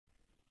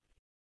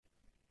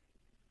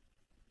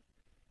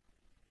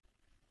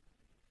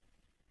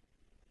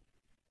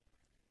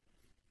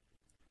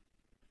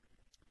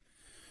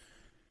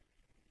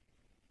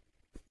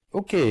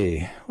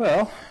Okay,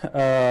 well,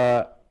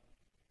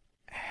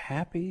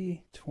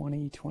 happy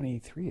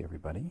 2023,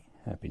 everybody.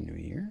 Happy New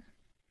Year.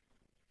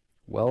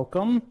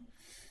 Welcome.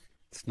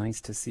 It's nice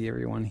to see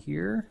everyone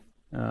here.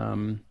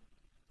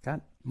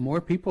 Got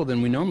more people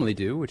than we normally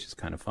do, which is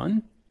kind of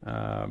fun.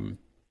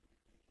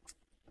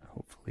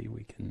 Hopefully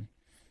we can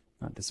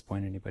not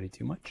disappoint anybody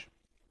too much.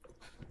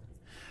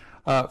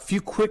 A few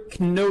quick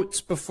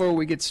notes before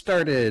we get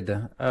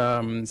started.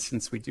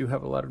 Since we do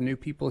have a lot of new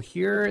people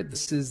here,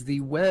 this is the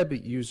web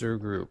user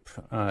group.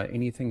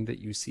 Anything that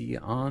you see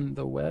on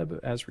the web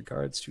as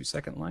regards to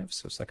Second Life,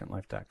 so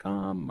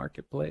secondlife.com,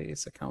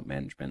 marketplace, account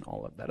management,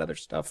 all of that other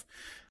stuff,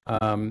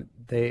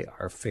 they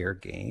are fair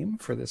game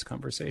for this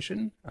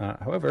conversation.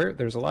 However,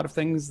 there's a lot of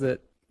things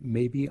that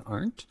maybe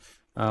aren't.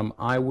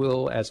 I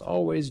will, as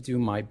always, do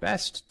my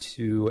best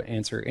to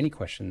answer any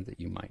question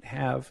that you might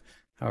have.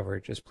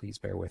 However, just please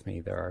bear with me.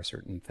 There are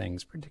certain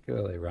things,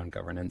 particularly around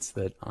governance,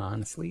 that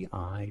honestly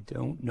I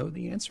don't know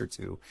the answer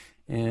to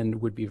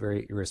and would be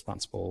very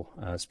irresponsible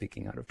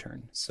speaking out of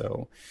turn.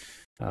 So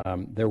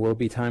there will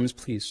be times,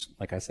 please,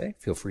 like I say,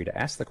 feel free to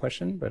ask the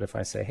question. But if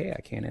I say, hey, I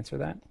can't answer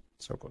that,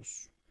 so it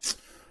goes.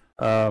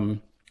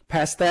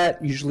 Past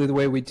that, usually the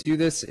way we do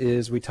this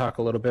is we talk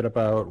a little bit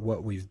about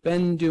what we've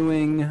been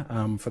doing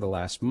for the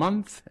last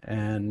month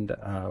and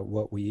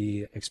what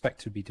we expect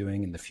to be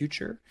doing in the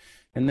future,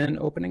 and then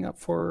opening up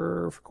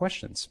for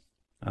questions.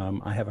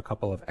 I have a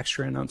couple of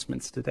extra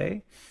announcements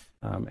today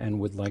and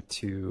would like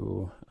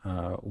to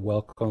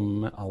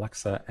welcome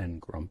Alexa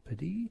and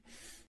Grumpity.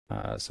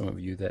 Some of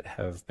you that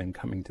have been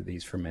coming to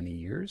these for many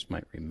years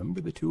might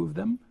remember the two of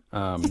them,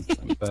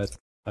 but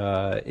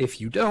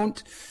if you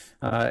don't,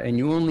 and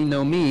you only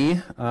know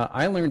me,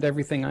 I learned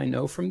everything I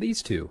know from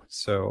these two.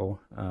 So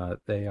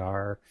they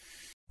are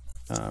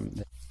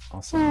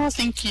awesome. Oh,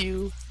 thank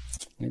you.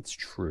 It's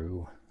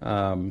true.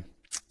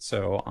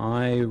 So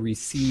I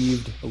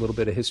received a little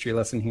bit of history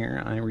lesson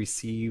here. I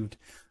received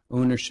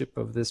ownership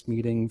of this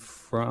meeting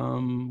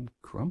from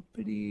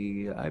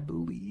Grumpity, I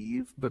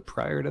believe, but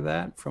prior to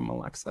that from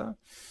Alexa.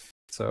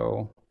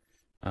 So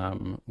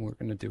we're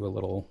going to do a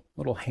little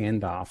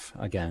handoff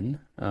again,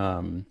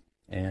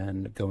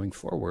 and going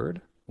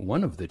forward,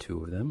 one of the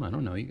two of them, I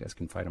don't know, you guys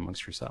can fight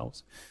amongst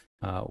yourselves,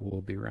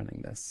 will be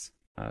running this.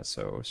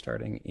 So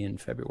starting in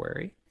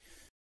February,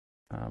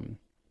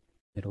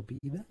 it'll be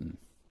them.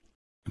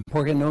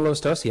 Porque no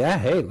los dos. Yeah,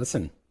 hey,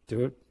 listen,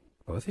 do it,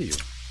 both of you.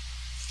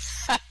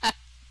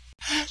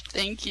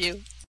 Thank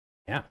you.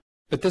 Yeah,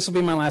 but this will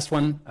be my last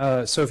one.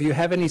 So if you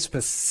have any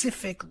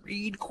specific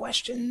read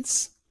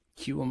questions,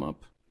 queue them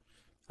up.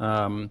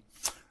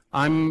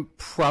 I'm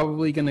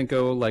probably gonna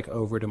go like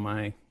over to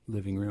my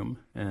living room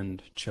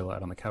and chill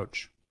out on the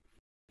couch.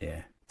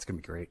 Yeah, it's gonna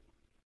be great.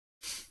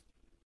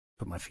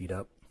 Put my feet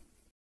up.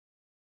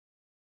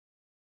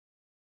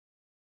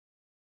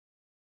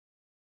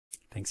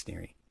 Thanks,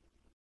 Neri.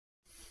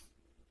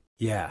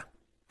 Yeah,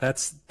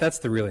 that's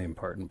the really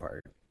important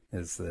part,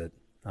 is that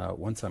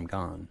once I'm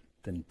gone,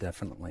 then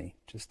definitely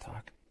just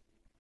talk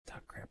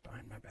crap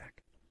behind my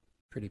back.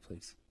 Pretty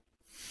please.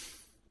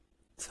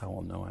 That's how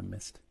I'll know I'm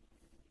missed.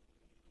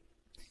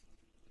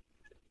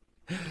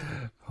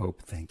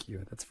 Hope, thank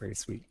you. That's very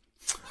sweet.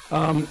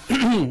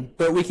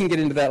 But we can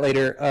get into that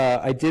later.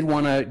 I did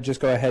want to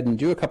just go ahead and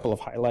do a couple of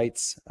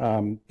highlights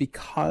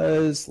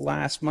because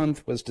last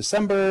month was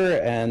December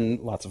and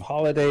lots of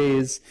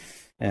holidays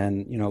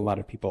and, you know, a lot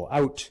of people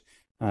out.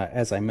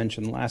 As I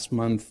mentioned last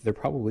month, there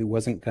probably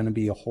wasn't going to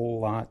be a whole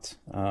lot,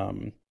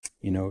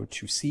 you know,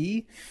 to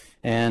see.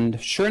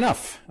 And sure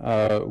enough,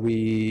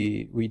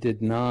 we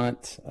did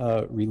not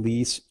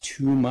release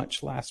too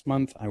much last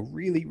month. I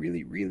really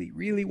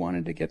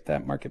wanted to get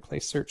that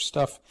marketplace search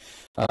stuff,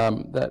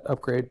 that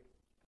upgrade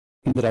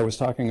that I was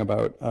talking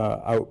about,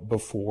 out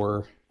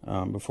before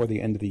the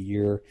end of the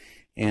year.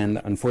 And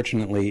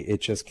unfortunately,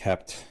 it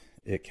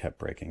kept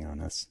breaking on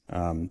us.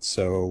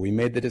 So we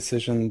made the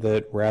decision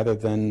that rather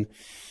than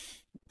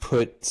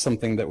put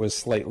something that was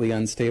slightly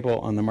unstable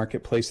on the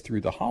marketplace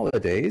through the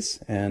holidays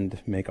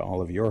and make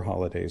all of your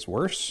holidays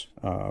worse,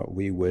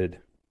 we would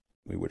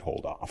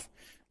hold off.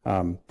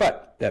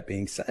 But that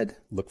being said,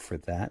 look for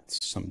that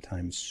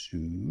sometime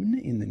soon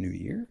in the new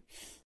year,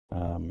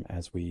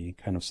 as we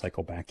kind of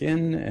cycle back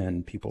in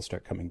and people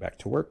start coming back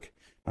to work.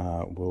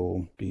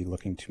 We'll be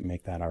looking to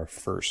make that our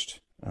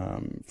first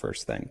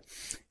thing.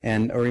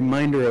 And a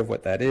reminder of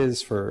what that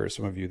is for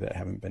some of you that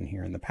haven't been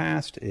here in the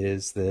past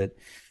is that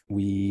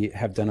we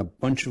have done a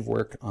bunch of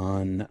work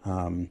on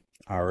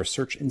our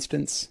search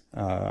instance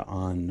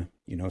on,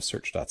 you know,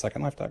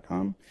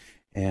 search.secondlife.com,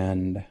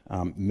 and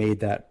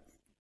made that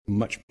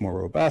much more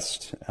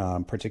robust,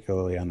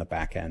 particularly on the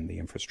back end, the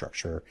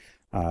infrastructure,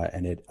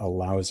 and it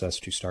allows us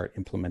to start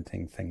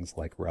implementing things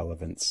like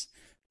relevance,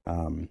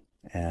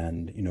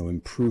 and, you know,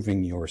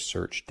 improving your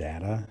search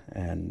data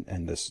and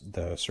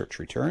the search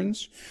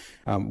returns.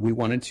 We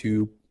wanted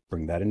to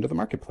bring that into the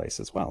marketplace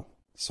as well.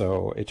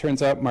 So it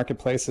turns out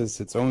marketplace is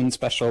its own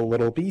special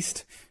little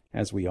beast,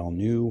 as we all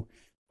knew.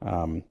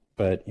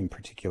 but in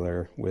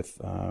particular with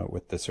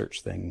the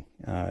search thing,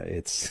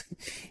 it's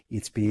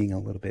being a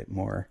little bit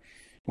more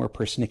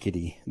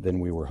persnickety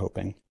than we were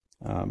hoping.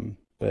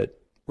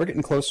 But we're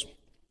getting close.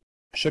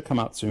 Should come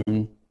out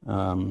soon,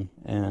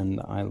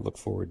 and I look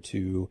forward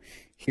to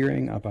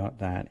hearing about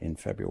that in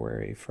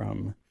February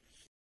from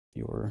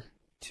your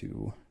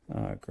two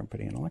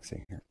Grumpity and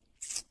Alexei here.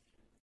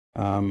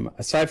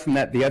 Aside from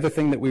that, the other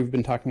thing that we've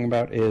been talking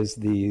about is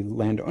the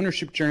land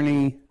ownership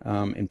journey,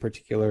 in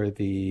particular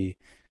the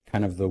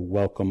kind of the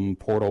welcome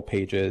portal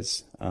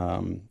pages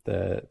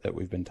that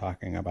we've been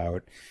talking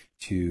about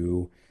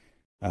to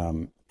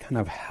kind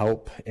of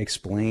help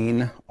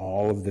explain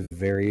all of the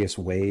various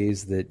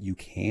ways that you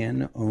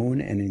can own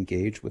and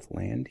engage with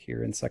land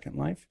here in Second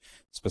Life,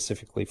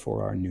 specifically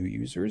for our new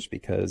users,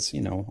 because,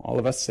 you know, all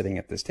of us sitting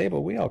at this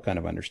table, we all kind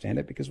of understand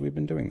it because we've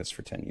been doing this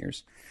for 10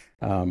 years.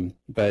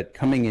 But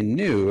coming in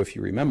new, if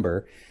you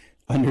remember,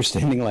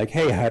 understanding like,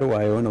 hey, how do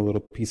I own a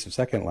little piece of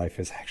Second Life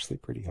is actually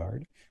pretty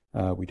hard.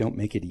 We don't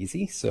make it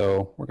easy,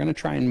 so we're going to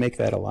try and make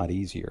that a lot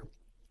easier.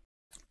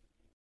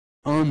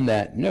 On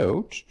that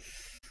note,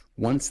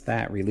 once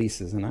that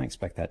releases, and I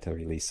expect that to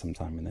release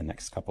sometime in the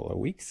next couple of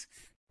weeks,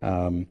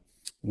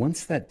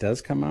 once that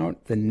does come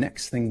out, the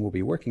next thing we'll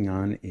be working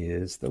on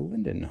is the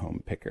Linden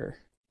Home Picker.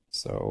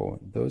 So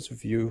those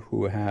of you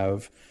who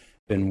have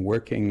been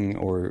working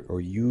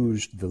or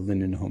used the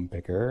Linden Home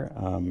Picker,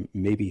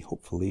 maybe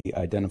hopefully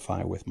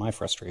identify with my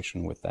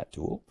frustration with that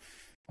tool.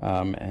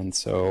 And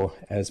so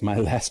as my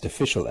last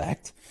official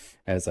act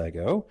as I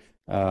go,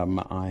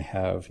 I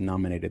have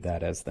nominated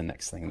that as the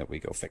next thing that we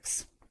go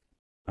fix.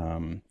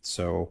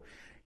 So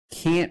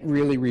can't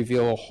really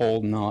reveal a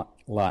whole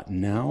lot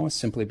now,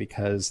 simply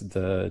because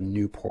the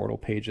new portal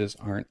pages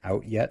aren't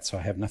out yet, so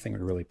I have nothing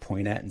to really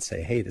point at and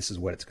say, hey, this is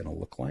what it's going to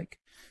look like.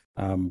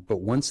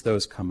 But once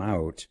those come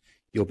out,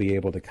 you'll be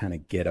able to kind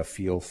of get a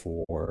feel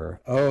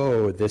for,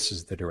 oh, this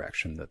is the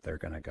direction that they're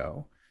going to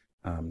go.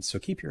 So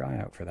keep your eye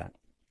out for that.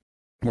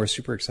 We're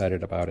super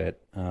excited about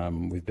it.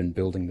 We've been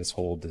building this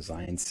whole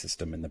design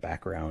system in the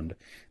background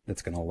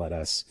that's going to let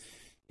us,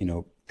 you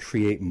know,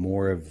 create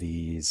more of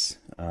these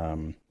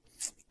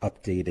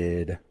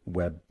updated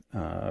web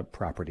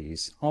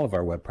properties. All of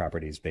our web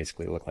properties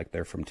basically look like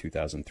they're from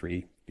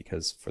 2003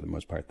 because for the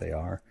most part they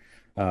are.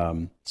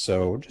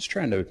 So just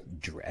trying to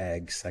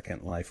drag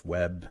Second Life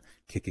web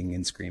kicking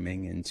and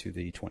screaming into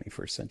the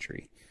 21st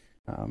century.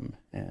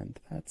 And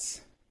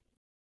that's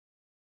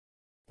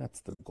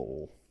the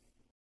goal.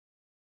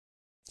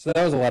 So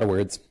that was a lot of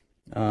words.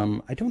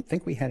 I don't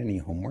think we had any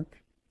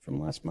homework from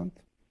last month.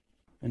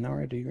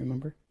 Inara, do you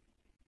remember?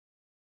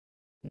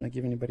 Did I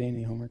give anybody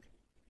any homework?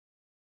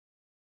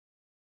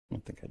 I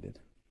don't think I did.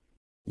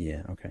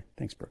 Yeah, okay.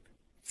 Thanks, Brooke.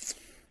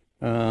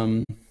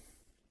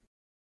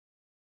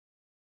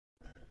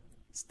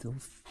 Still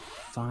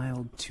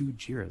filed 2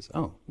 JIRAs.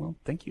 Oh, well,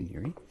 thank you,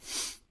 Neri.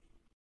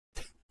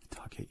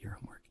 Talk at your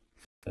homework.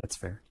 That's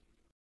fair.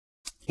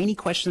 Any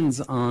questions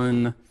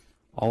on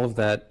all of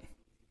that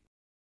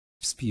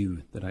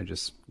spew that I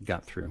just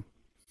got through?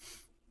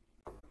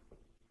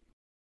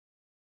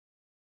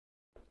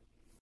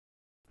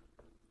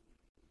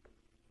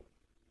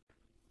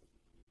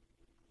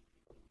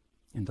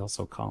 And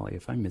also, Kali,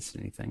 if I missed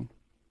anything,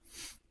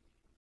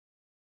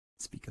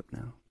 speak up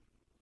now.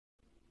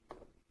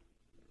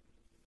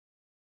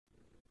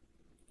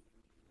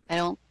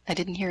 I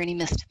didn't hear any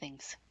missed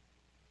things.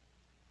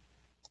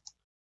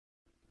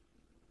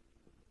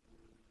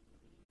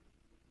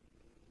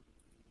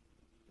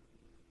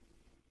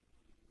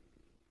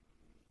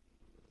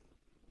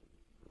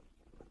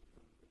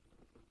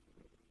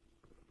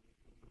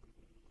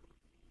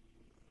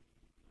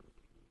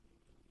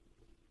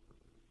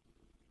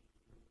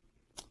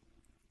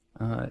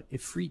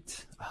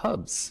 Ifrit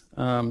hubs.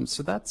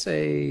 So that's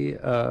a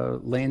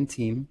LAN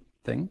team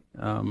thing,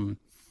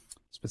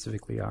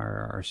 specifically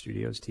our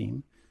studios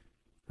team.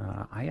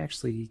 I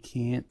actually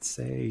can't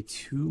say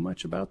too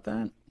much about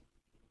that,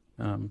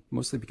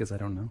 mostly because I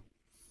don't know.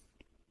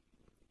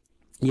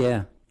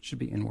 Yeah, it should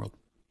be in-world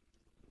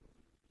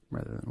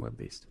rather than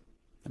web-based.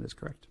 That is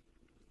correct.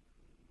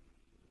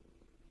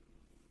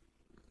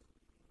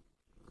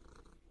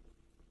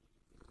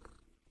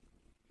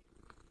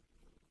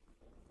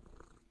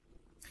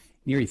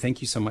 Neri, thank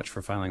you so much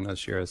for filing those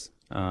shares.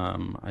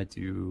 I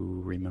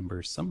do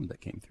remember some that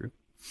came through.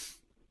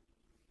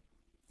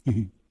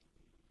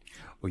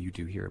 Oh, you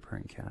do hear a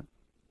purring cat.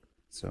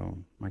 So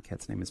my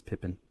cat's name is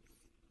Pippin.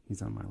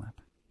 He's on my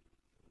lap.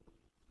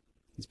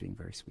 He's being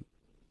very sweet.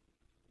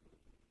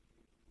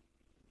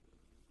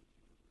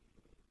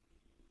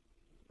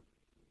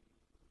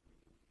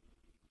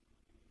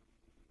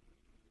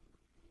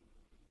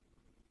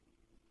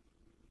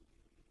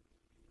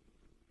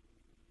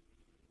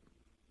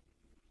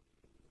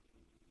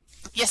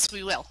 Yes,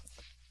 we will.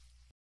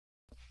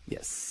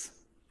 Yes.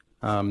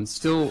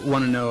 Still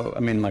want to know, I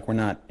mean, like, we're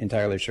not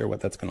entirely sure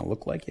what that's going to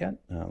look like yet.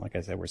 Like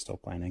I said, we're still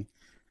planning.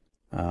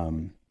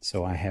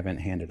 So I haven't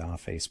handed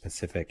off a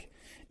specific,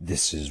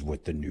 this is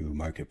what the new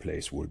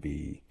marketplace will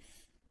be.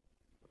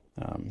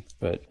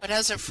 But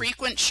as a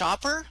frequent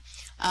shopper,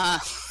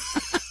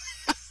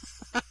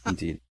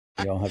 indeed,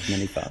 we all have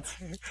many thoughts.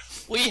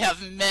 we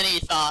have many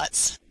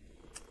thoughts.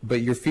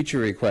 But your feature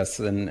requests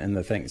and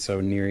the thing,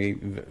 so Neri,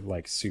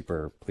 like,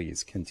 super,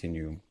 please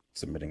continue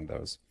submitting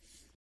those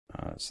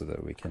so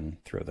that we can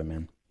throw them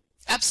in.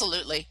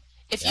 Absolutely.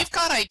 If Yeah. you've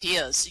got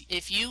ideas,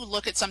 if you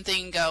look at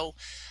something and go,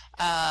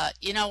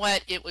 you know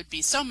what, it would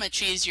be so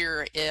much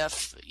easier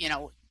if, you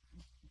know,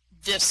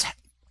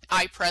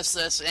 I press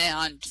this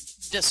and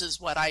this is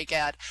what I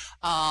get.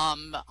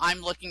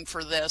 I'm looking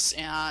for this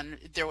and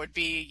there would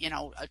be, you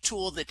know, a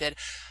tool that did.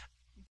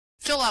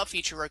 Fill out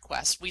feature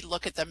requests. We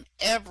look at them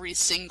every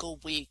single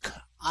week,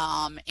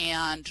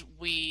 and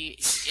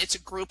it's a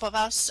group of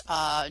us,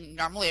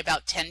 normally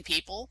about 10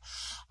 people,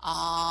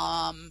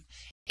 and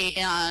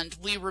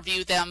we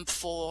review them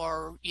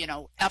for, you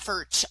know,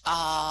 effort,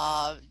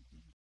 how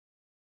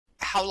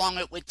long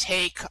it would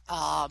take,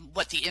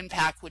 what the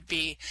impact would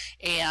be,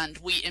 and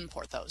we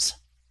import those.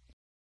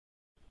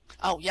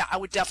 Oh yeah, I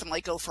would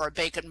definitely go for a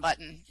bacon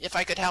button. If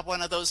I could have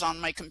one of those on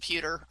my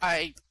computer,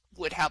 I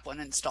would have one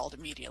installed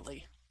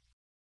immediately.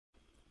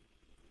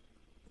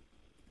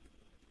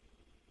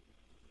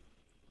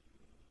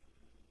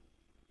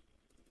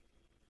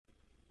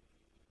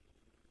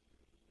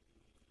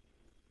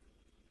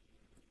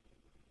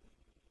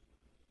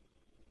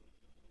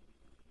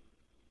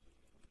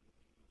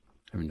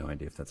 I have no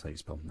idea if that's how you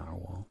spell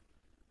narwhal.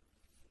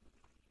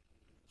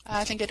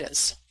 I think it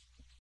is.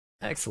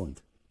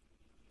 Excellent.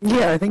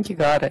 Yeah, I think you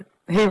got it.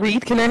 Hey,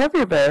 Reed, can I have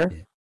your bear?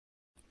 Yeah.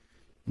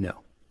 No.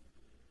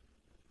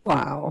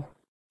 Wow.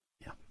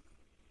 Yeah.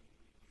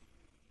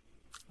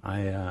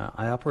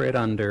 I operate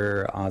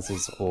under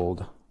Oz's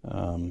old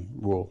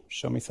rule.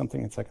 Show me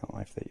something in Second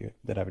Life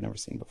that I've never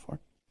seen before.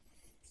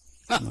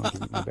 And I'll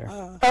give you my bear.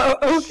 Oh,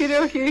 okie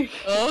dokie.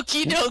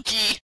 Okie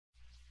dokie.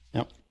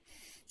 Yep.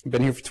 I've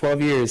been here for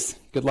 12 years.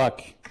 Good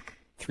luck.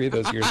 3 of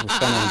those years were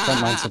spent on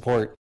frontline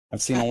support.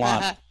 I've seen a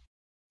lot.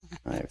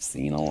 I've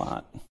seen a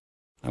lot.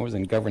 I was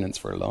in governance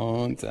for a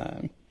long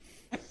time.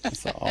 I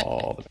saw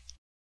all the...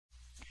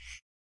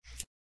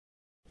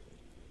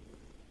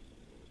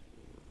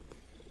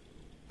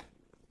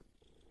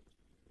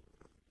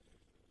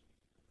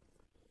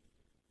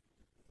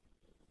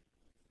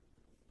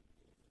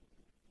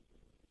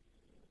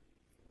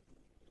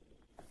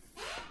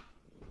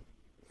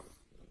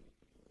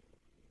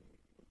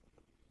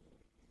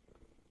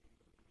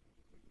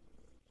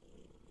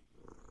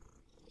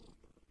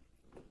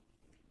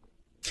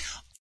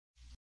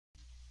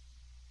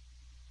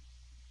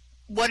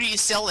 What are you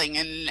selling,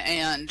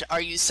 and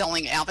are you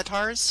selling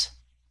avatars?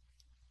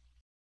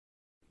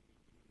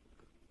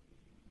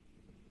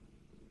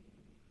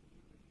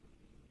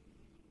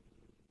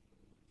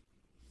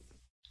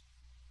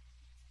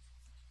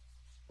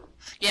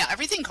 Yeah,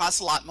 everything costs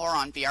a lot more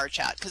on VR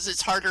chat because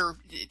it's harder.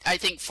 I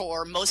think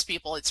for most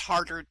people it's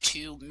harder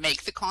to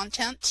make the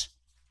content,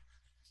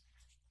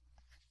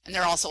 and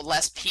there are also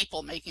less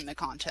people making the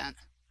content.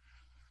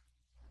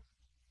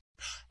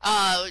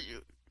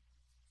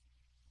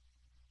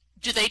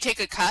 Do they take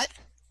a cut?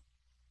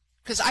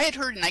 Because I had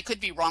heard, and I could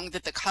be wrong,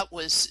 that the cut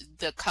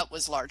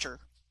was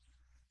larger.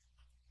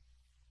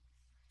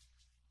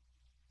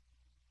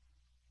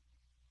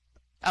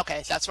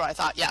 Okay, that's what I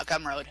thought. Yeah,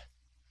 Gumroad.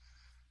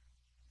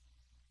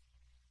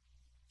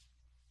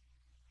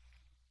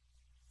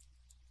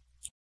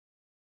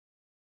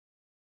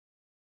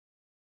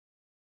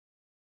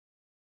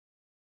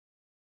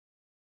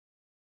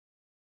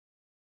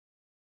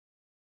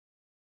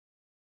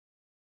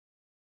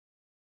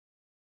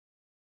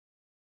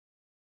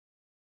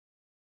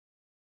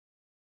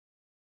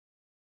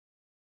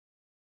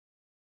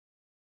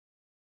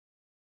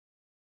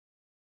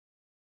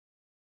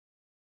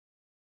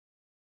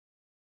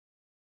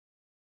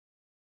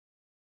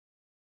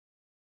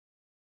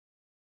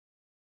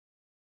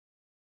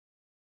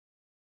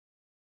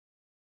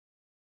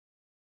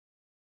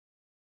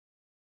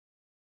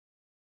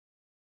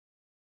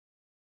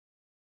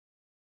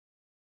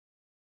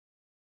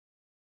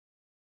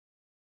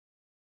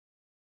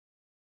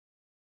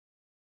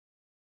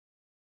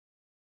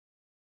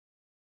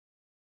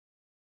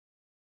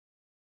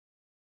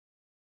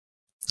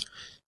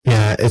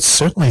 Yeah, it's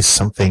certainly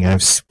something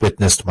I've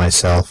witnessed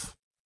myself,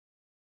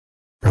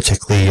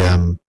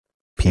 particularly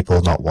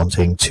people not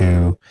wanting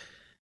to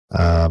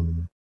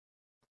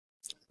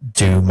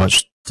do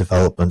much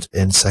development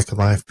in Second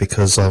Life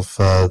because of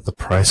the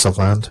price of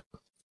land.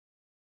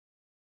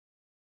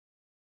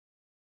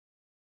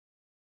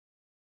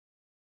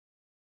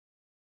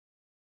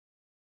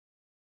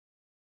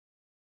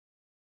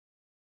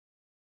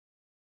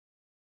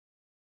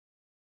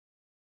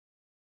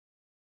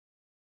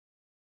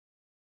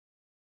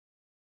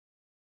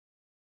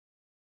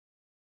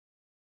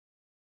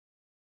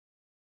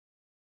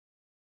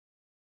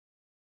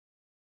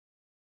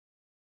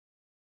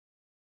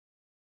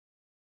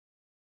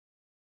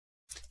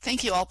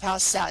 Thank you. I'll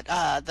pass that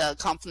the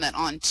compliment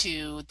on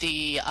to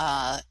the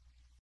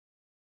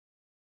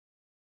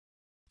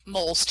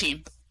Moles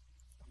team.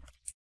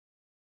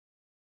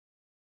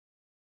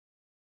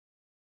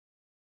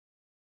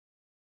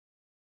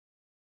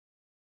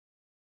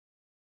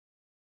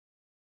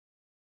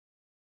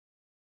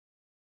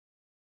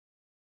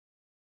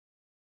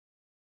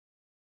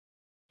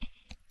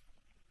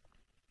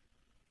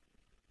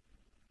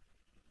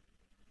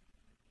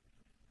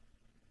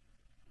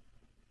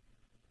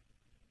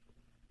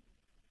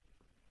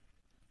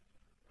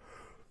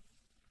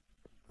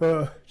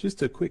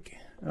 Just a quick,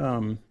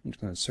 I'm just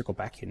going to circle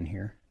back in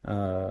here.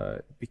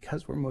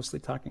 Because we're mostly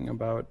talking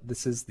about,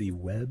 this is the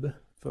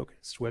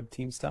web-focused web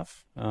team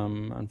stuff.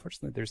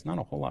 Unfortunately, there's not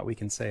a whole lot we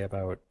can say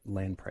about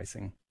land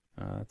pricing.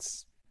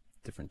 It's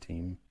a different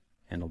team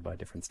handled by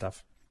different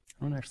stuff.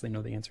 I don't actually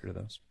know the answer to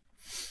those.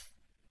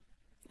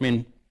 I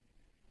mean,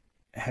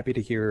 happy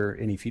to hear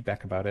any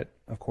feedback about it,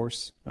 of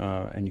course,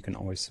 and you can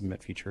always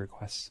submit feature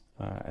requests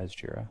as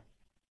Jira.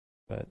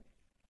 But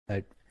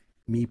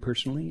me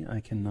personally, I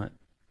cannot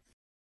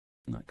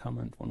not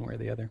comment one way or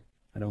the other.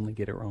 I'd only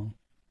get it wrong.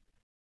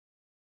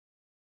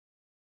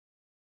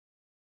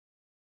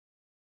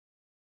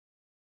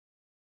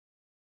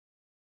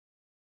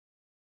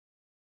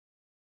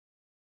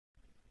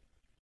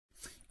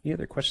 Any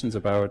other questions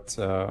about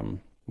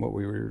what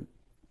we were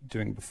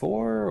doing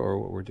before or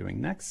what we're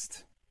doing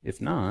next? If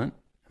not,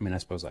 I mean, I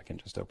suppose I can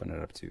just open it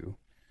up to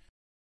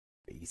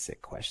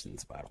basic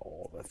questions about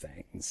all the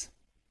things.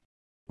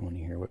 I want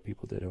to hear what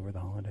people did over the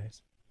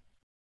holidays.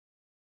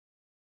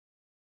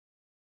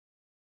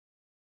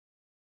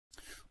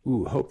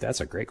 Ooh, Hope,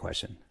 that's a great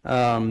question.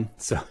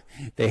 So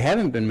they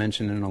haven't been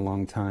mentioned in a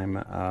long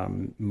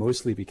time,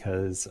 mostly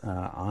because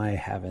I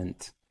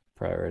haven't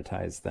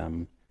prioritized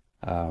them.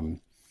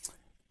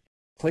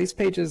 Place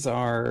pages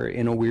are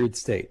in a weird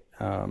state.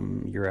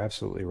 You're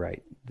absolutely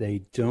right.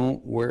 They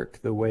don't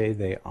work the way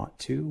they ought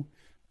to,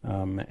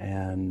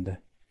 and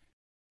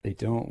they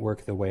don't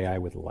work the way I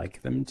would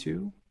like them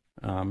to.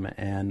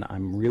 And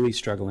I'm really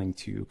struggling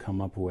to come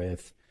up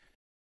with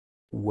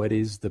what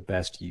is the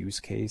best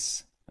use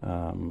case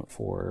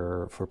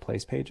for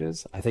place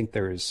pages. I think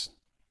there's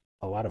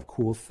a lot of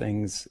cool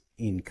things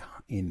in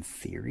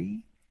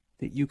theory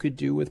that you could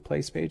do with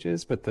place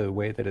pages, but the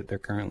way that they're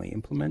currently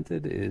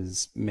implemented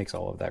makes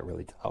all of that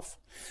really tough.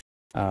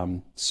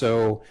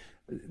 So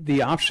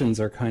the options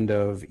are kind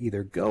of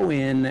either go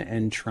in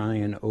and try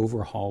and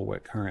overhaul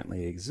what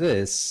currently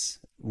exists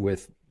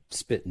with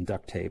spit and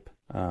duct tape,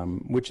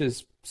 which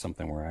is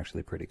something we're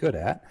actually pretty good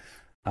at,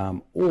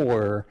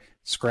 or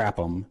scrap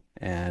them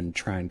and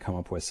try and come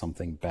up with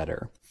something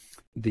better.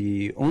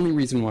 The only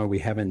reason why we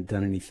haven't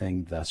done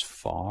anything thus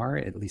far,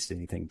 at least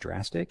anything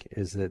drastic,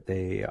 is that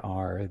they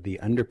are the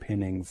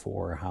underpinning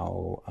for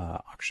how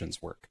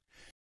auctions work.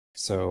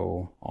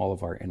 So all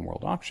of our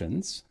in-world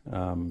auctions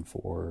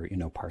for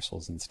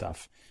parcels and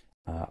stuff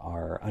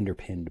are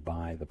underpinned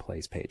by the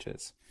place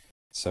pages.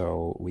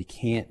 So we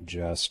can't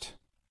just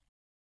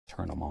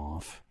turn them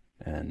off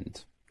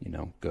and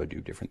go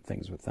do different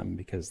things with them,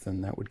 because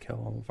then that would kill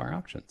all of our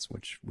auctions,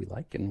 which we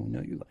like and we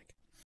know you like.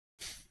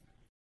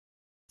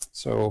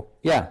 So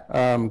yeah,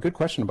 good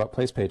question about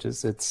place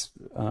pages. It's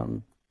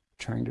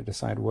trying to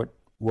decide what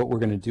we're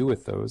going to do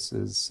with those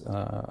is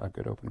a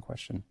good open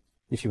question.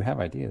 If you have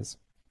ideas,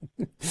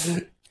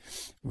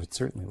 we'd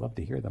certainly love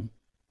to hear them.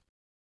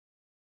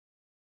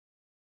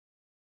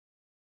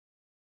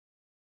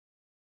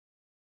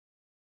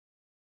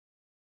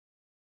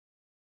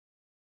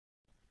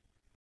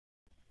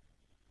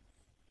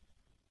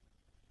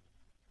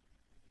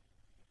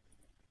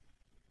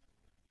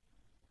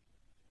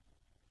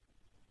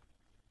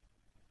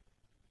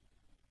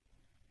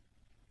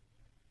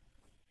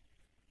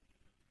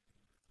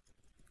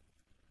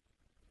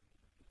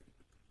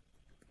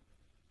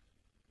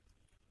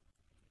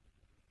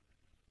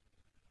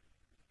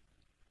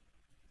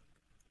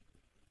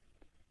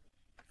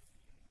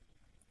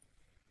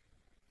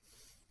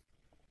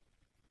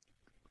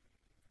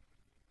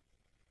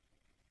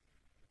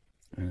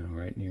 I know,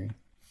 right, Neri?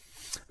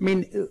 I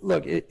mean,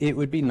 look, it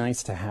would be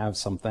nice to have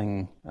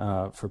something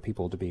for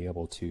people to be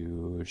able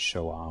to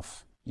show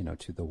off,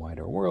 to the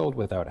wider world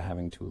without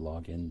having to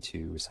log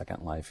into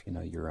Second Life,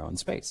 your own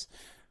space.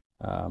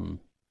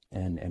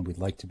 And we'd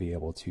like to be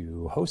able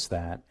to host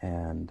that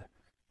and,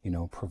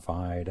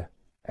 provide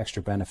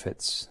extra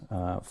benefits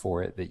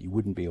for it that you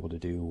wouldn't be able to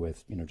do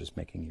with, just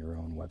making your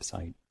own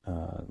website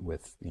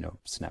with,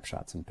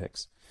 snapshots and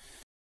pics.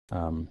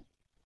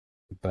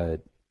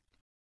 But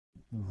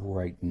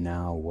right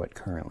now what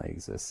currently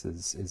exists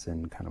is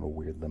in kind of a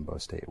weird limbo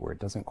state where it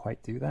doesn't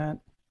quite do that.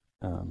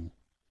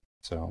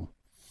 So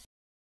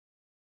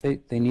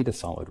they need a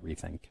solid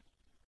rethink.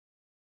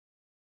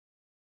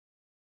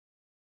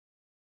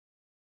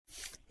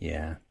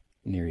 Yeah,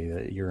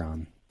 Neri, you're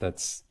on.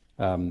 That's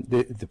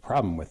the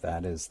problem with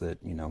that is that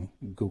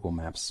Google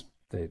Maps,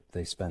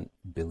 they spent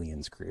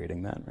billions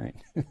creating that, right?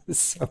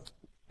 So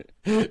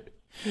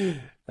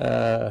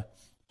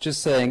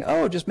just saying,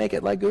 oh, just make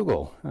it like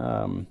Google,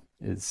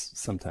 is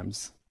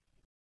sometimes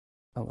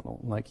a little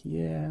like,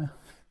 yeah,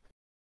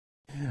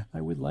 I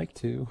would like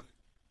to.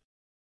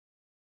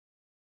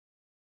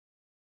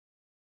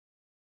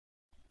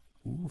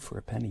 Ooh, for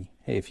a penny.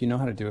 Hey, if you know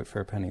how to do it for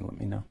a penny, let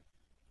me know.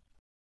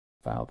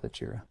 File the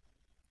Jira.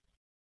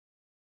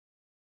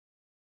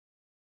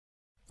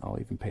 I'll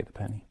even pay the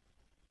penny.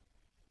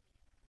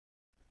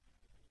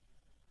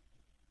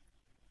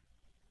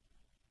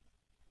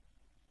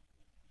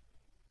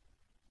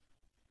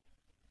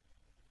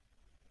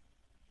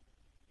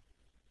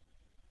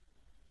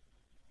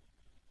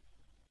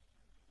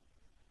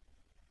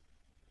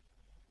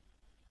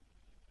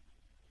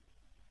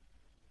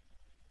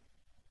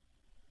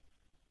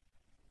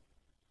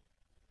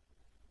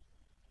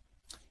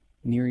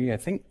 Neri, I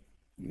think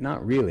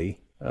not really.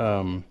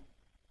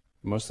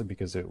 Mostly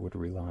because it would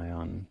rely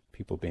on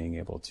people being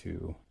able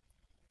to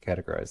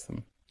categorize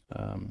them.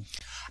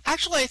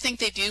 Actually, I think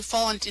they do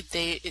fall into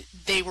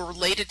they were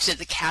related to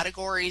the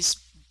categories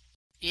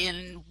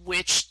in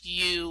which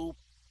you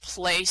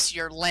place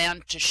your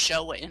land to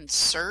show in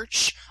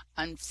search.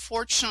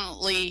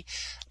 Unfortunately,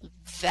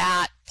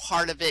 that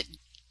part of it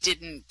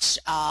didn't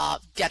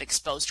get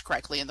exposed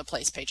correctly in the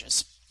place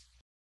pages.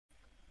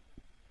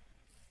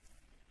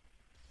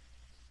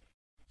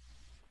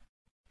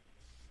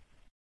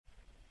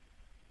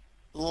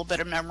 A little bit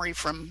of memory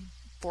from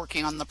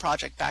working on the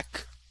project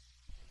back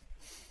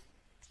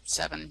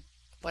 7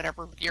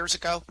 whatever years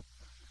ago.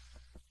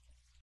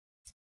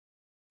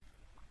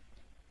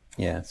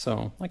 Yeah,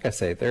 so like I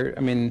say, they're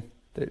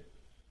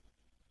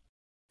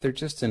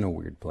just in a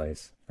weird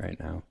place right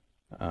now.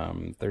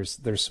 There's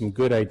some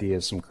good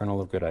ideas, some kernel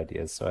of good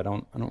ideas, so I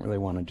don't really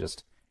want to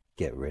just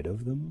get rid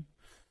of them.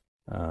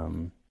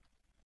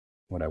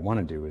 What I want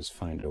to do is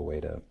find a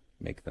way to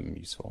make them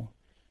useful,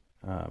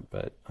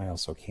 but I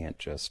also can't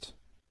just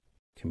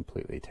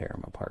completely tear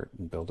them apart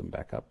and build them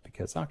back up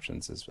because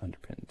auctions is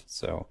underpinned.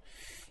 So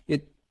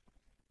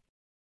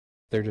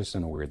they're just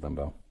in a weird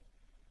limbo.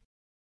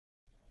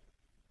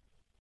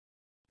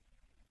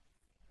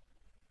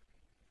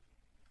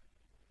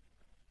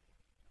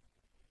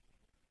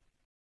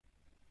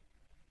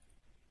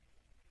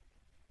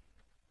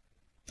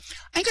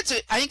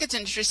 I think it's an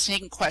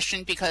interesting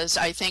question because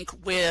I think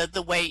with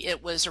the way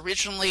it was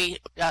originally,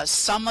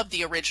 some of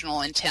the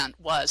original intent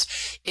was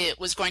it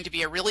was going to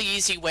be a really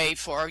easy way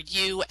for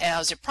you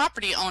as a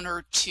property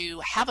owner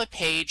to have a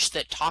page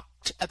that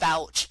talked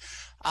about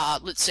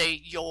let's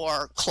say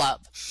your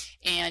club,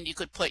 and you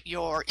could put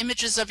your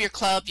images of your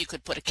club, you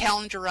could put a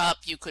calendar up,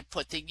 you could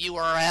put the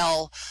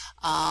URL,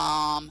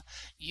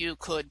 you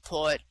could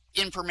put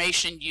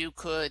information, you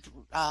could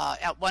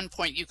at one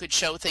point you could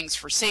show things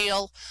for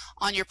sale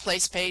on your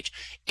place page,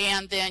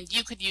 and then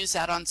you could use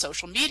that on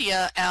social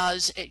media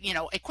as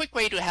a quick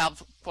way to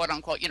have quote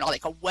unquote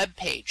like a web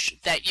page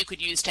that you could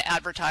use to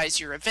advertise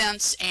your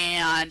events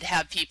and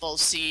have people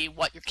see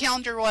what your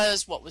calendar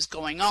was, what was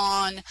going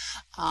on,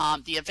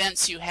 the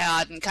events you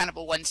had, and kind of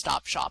a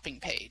one-stop shopping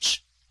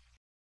page.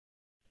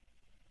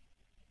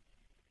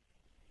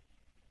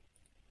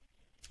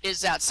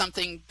 Is that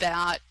something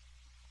that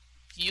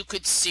you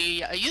could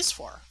see a use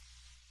for?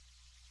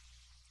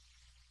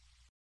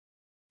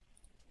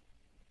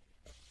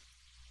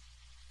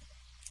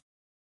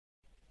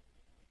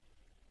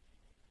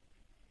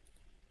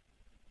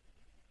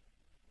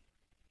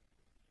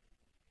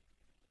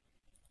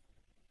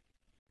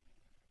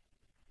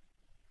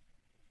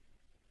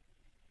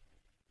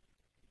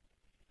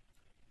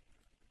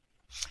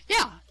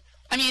 Yeah.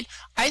 I mean,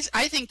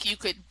 I think you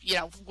could,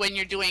 when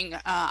you're doing,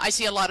 I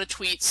see a lot of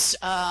tweets,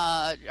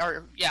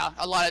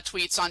 a lot of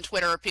tweets on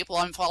Twitter, people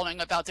I'm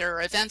following about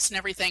their events and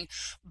everything,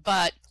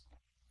 but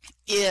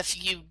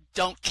if you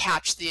don't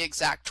catch the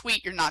exact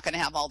tweet, you're not going to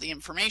have all the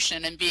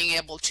information, and being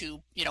able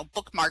to,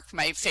 bookmark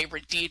my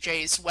favorite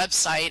DJ's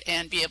website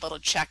and be able to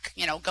check,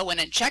 go in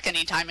and check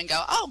anytime and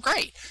go, oh,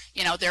 great,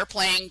 they're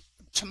playing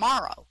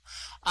tomorrow.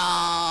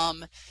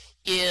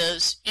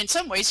 Is in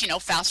some ways,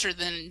 faster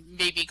than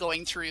maybe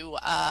going through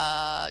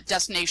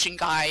Destination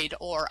Guide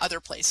or other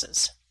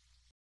places.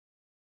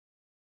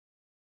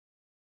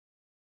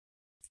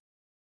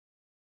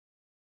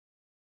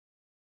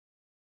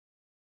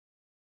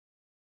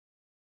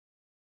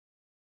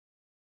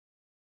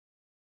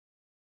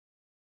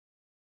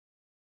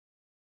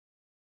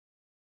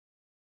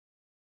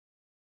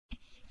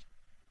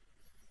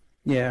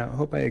 Yeah, I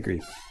hope I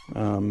agree.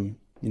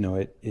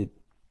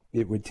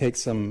 It would take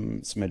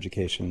some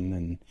education,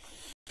 and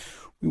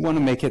we want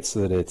to make it so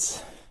that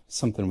it's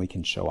something we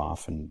can show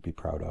off and be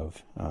proud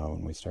of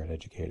when we start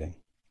educating.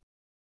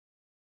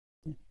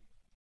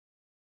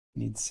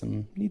 Needs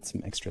some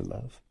extra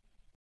love.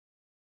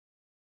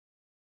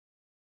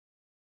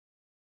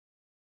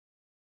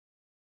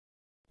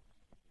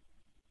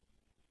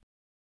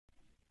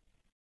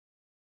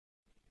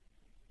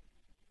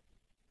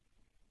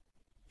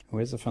 Who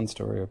has a fun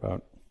story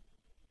about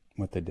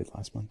what they did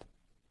last month?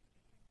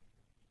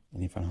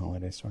 Any fun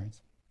holiday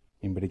stories?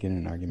 Anybody get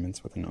in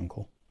arguments with an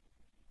uncle?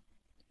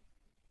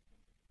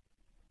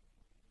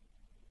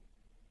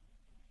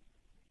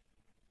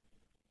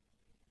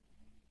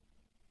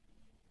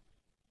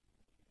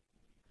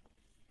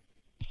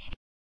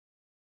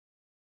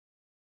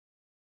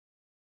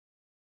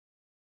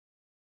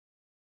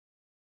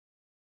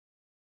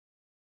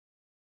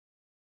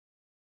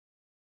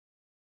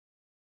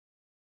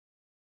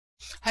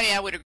 I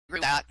would agree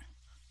with that.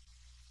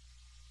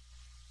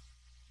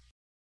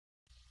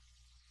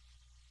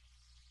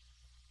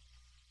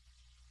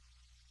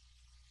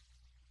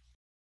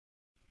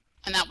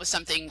 And that was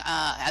something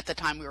at the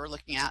time we were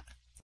looking at.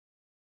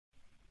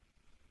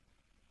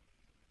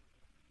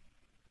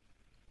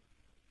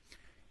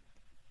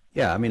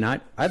 Yeah, I mean,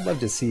 I'd love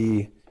to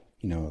see,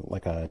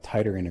 like a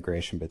tighter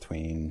integration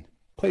between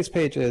place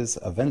pages,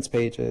 events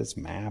pages,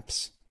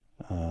 maps,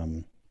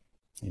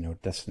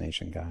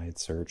 destination guide,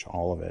 search,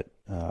 all of it,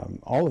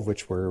 all of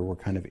which we're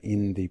kind of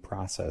in the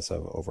process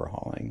of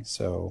overhauling.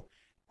 So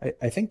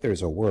I think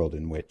there's a world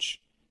in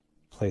which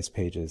place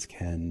pages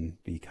can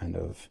be kind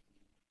of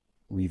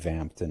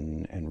revamped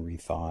and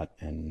rethought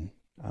and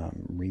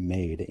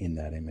remade in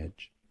that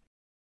image.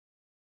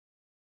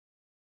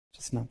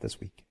 Just not this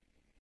week.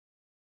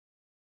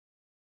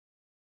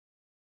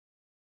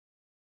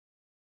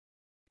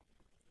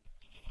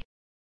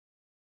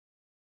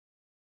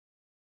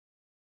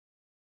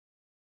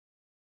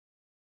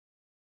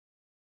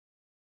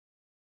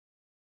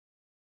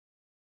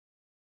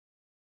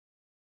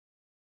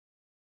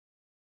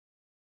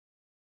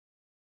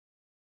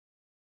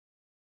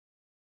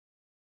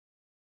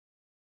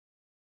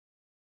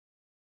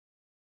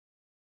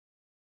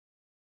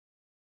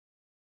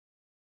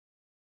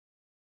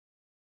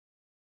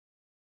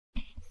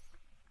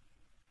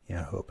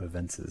 Yeah, I hope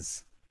events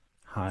is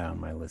high on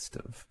my list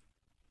of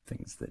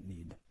things that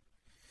need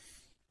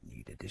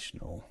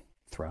additional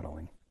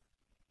throttling.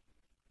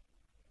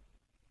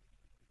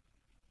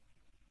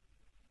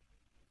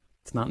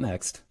 It's not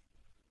next.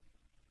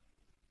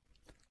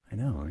 I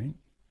know, right?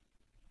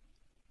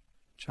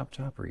 Chop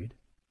chop, Reed.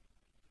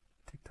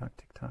 Tick tock,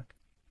 tick tock.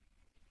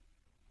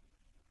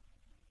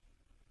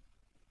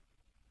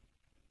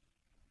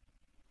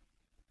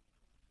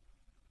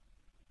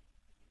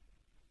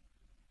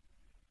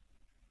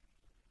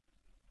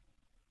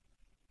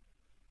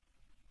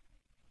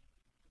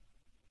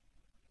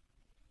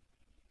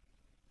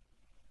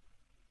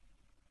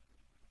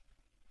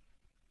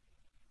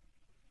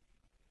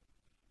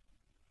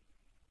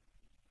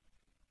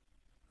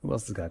 Who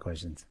else has got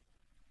questions?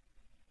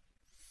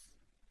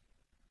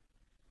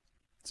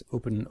 It's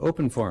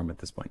open forum at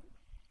this point.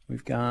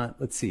 We've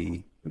got, let's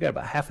see, we've got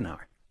about half an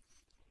hour.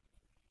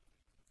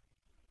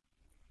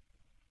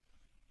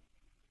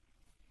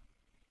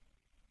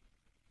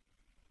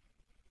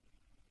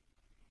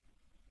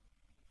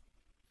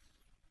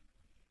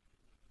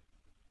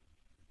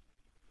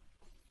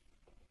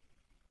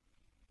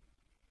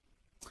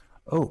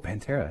 Oh,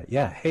 Pantera.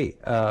 Yeah, hey,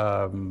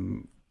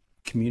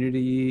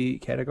 community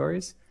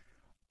categories.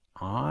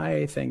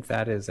 I think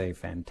that is a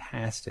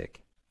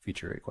fantastic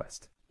feature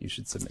request. You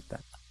should submit that.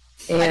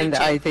 And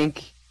I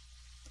think,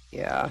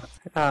 yeah,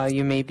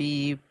 you may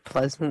be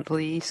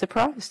pleasantly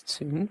surprised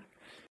soon.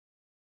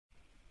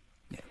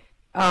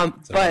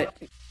 But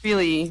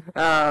really,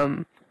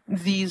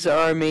 these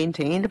are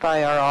maintained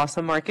by our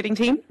awesome marketing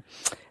team.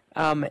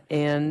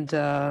 And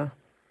we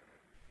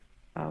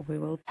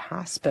will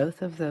pass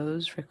both of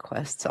those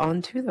requests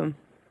on to them.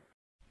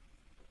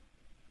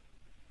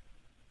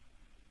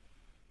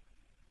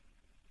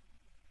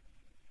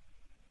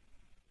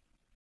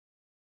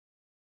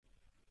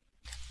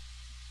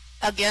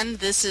 Again,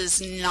 this is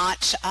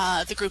not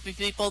the group of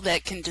people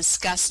that can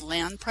discuss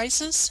land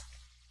prices.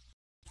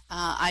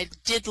 I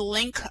did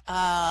link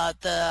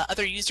the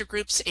other user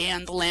groups,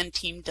 and the land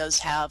team does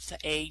have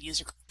a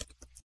user group.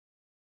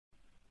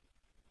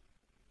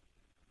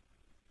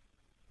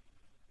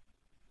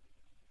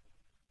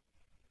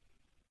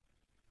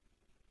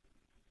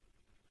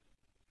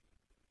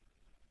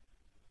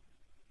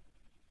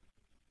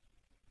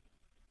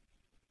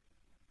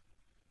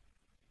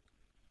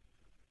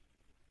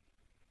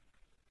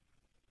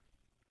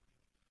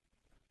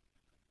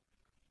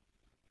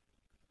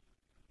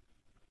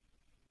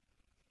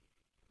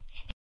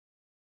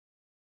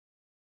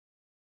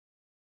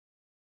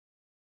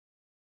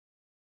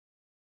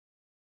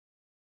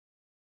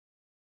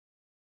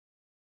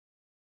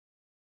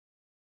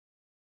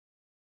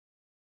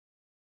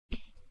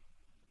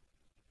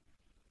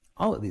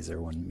 All of these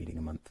are one meeting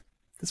a month.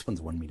 This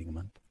one's one meeting a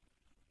month.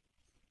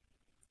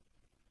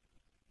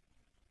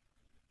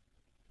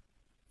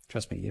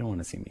 Trust me, you don't want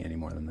to see me any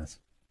more than this.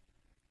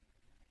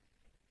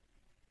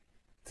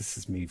 This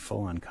is me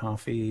full on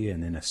coffee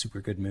and in a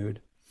super good mood.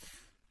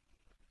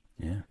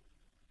 Yeah.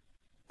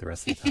 The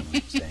rest of the time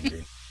I'm just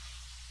angry.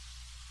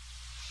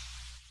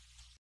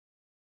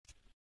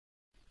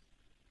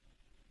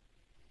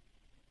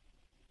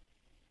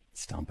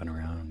 Stomping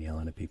around,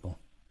 yelling at people.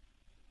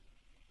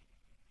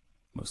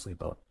 Mostly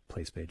about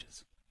place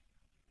pages.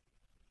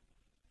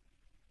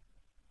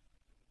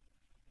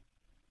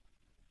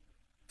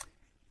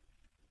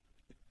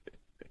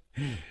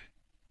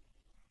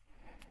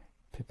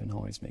 Pippin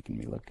always making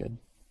me look good.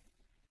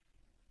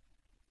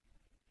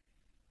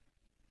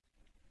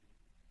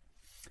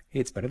 Hey,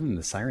 it's better than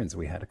the sirens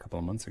we had a couple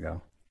of months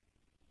ago.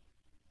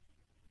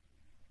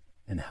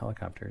 And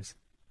helicopters.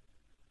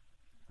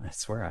 I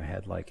swear I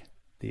had like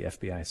the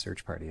FBI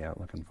search party out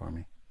looking for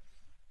me,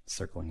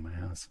 circling my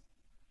house.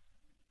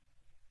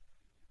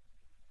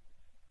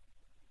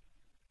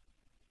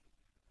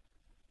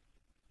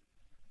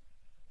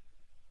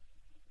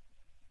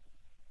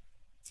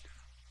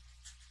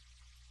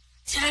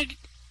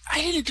 I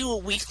didn't do a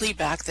weekly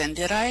back then,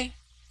 did I?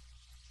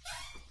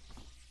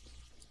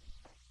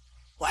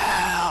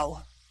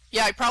 Wow.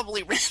 Yeah, I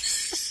probably ran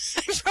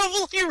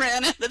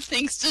out of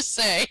things to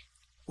say.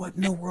 What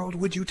in the world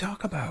would you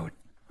talk about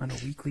on a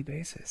weekly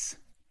basis?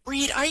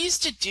 Reed, I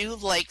used to do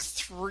like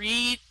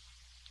 3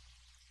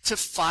 to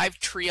 5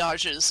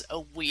 triages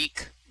a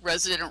week,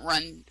 resident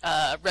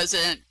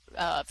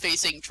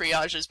facing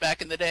triages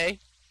back in the day.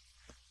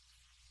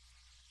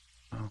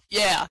 Oh.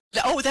 Yeah.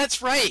 Oh,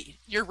 that's right.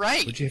 You're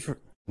right. What'd you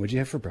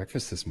have for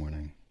breakfast this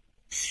morning?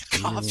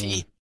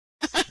 Coffee.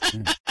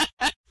 Yeah.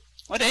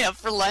 What'd I have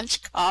for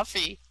lunch?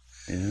 Coffee.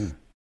 Yeah.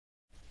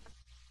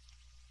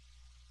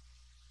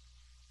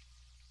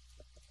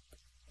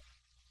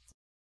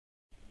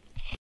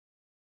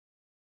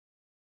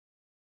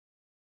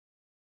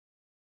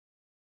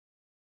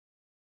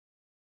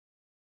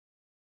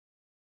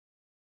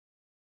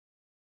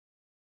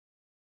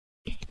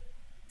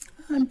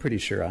 I'm pretty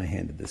sure I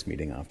handed this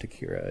meeting off to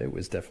Keira. It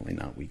was definitely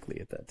not weekly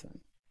at that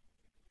time.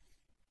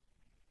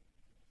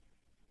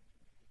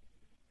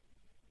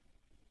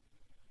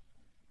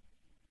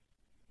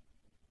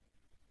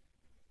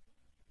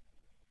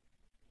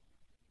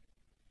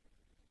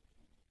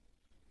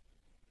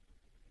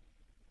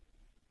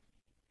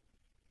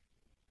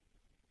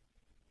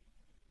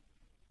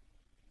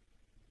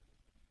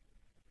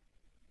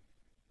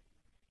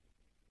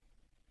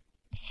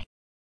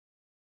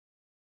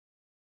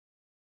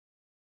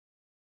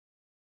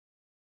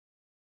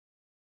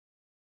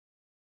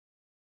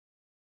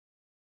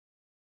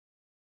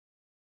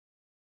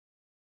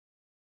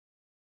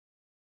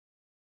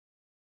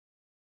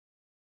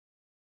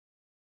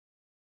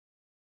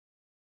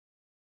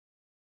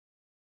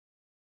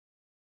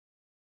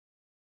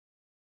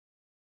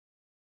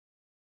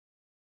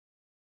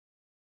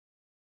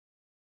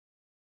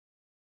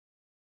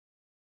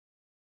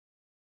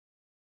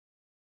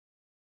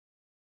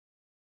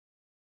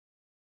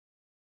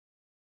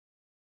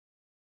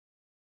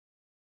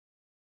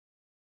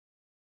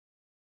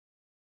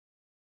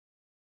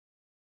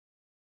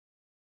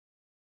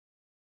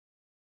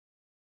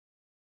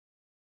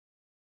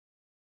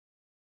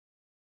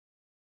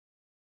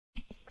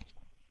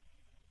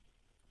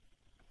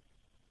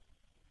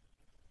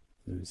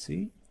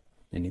 Lucy,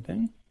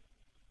 anything?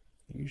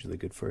 You're usually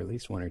good for at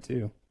least 1 or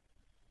 2.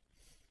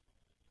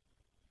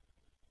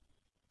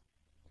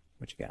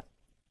 What you got?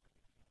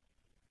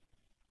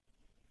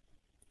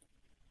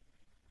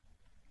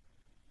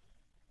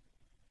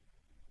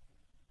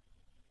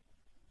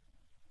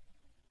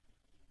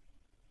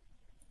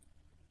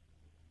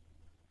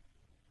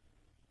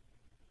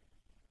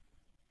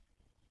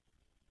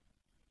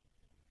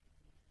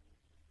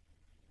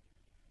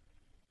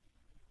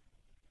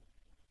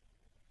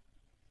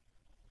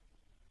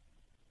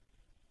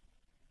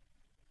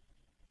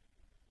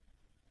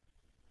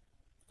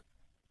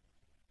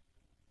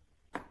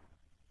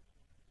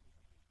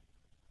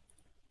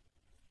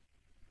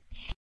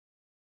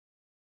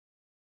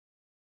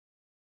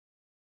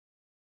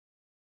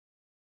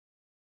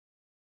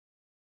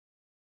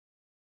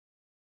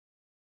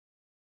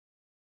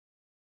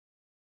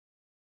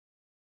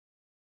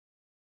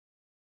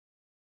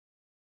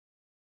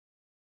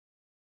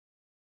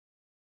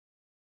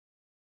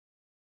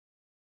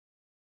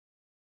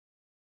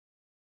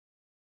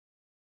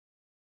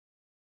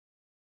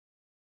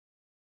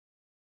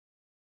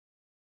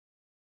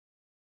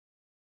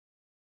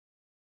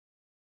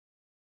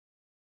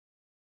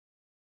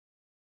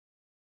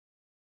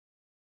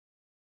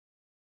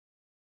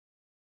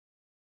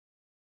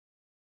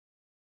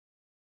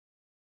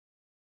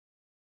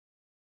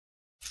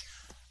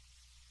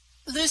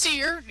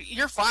 Lucy,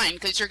 you're fine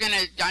because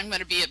I'm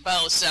gonna be at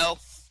both, so.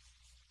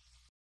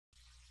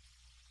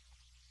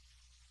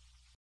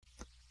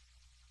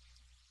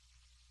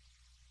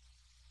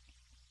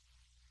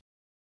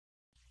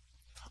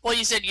 Well,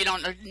 you said you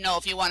don't know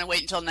if you want to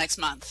wait until next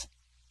month.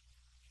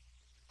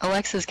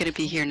 Alexa's going to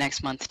be here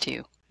next month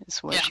too,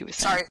 is what Yeah, she was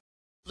saying. sorry,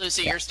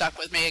 Lucy, you're stuck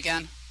with me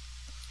again.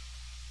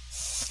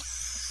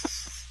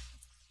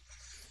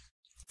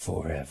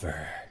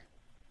 Forever.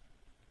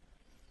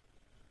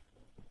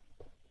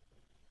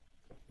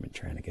 I've been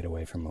trying to get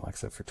away from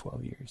Alexa for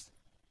 12 years.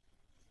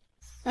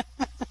 It's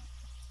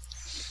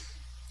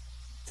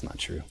not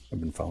true.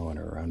 I've been following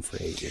her around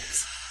for 8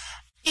 years.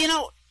 You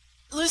know,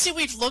 Lucy,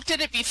 we've looked at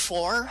it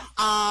before.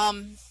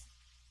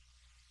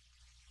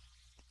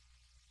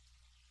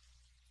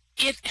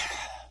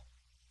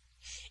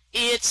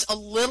 It's a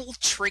little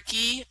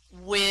tricky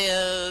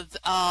with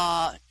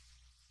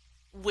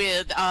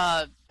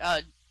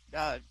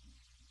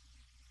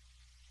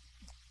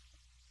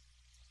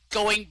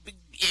going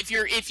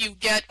if you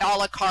get a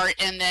la carte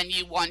and then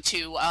you want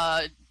to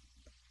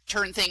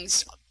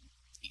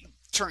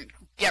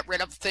get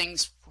rid of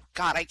things.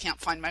 God, I can't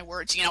find my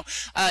words. You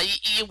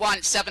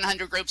want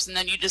 700 groups and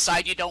then you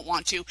decide you don't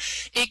want to.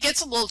 It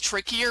gets a little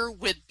trickier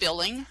with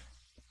billing.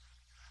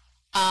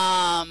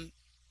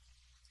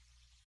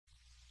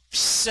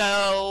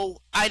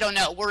 So I don't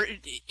know.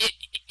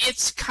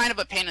 It's kind of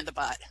a pain in the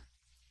butt.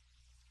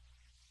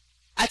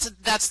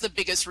 That's the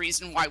biggest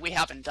reason why we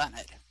haven't done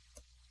it.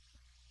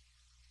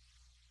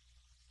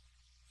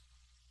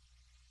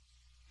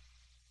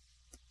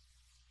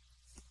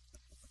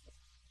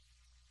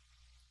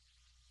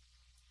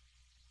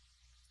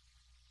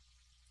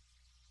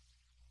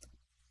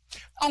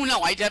 Oh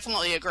no, I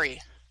definitely agree.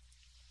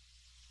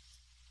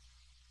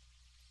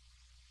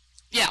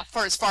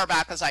 for as far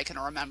back as I can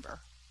remember.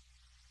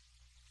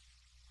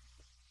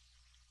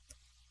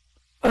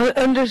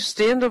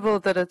 Understandable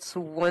that it's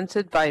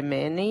wanted by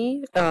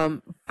many,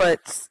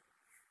 but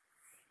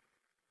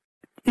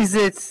is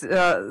it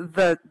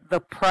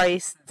the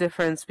price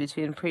difference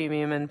between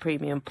Premium and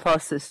Premium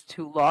Plus is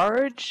too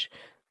large,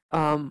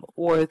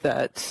 or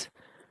that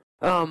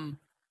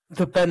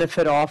the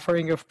benefit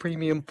offering of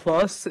Premium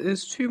Plus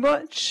is too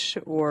much,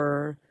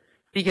 or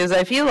because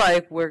I feel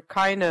like we're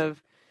kind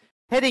of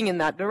heading in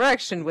that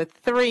direction with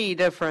 3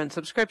 different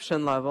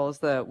subscription levels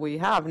that we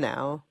have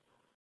now.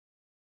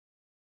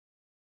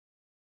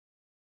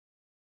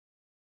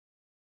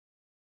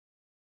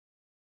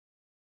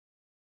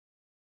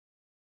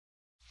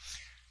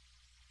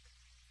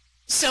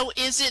 So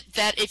is it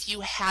that if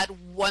you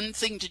had one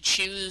thing to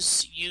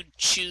choose, you'd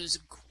choose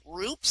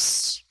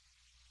groups?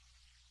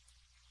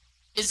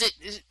 i.e.,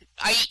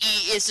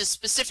 is it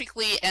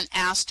specifically an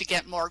ask to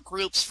get more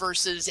groups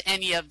versus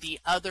any of the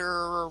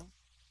other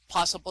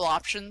possible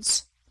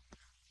options?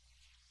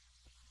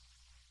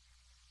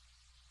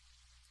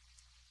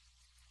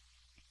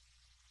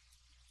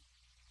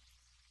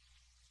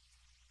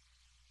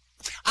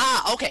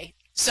 Ah, okay.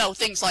 So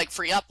things like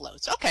free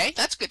uploads. Okay,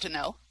 that's good to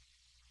know.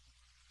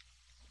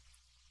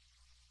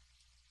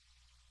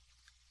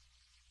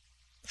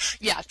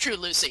 Yeah, true,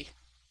 Lucy.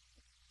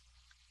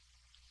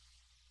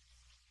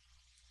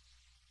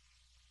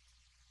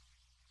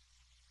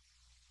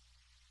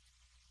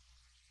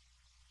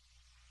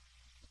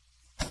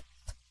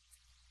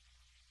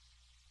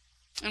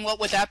 And what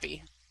would that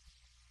be?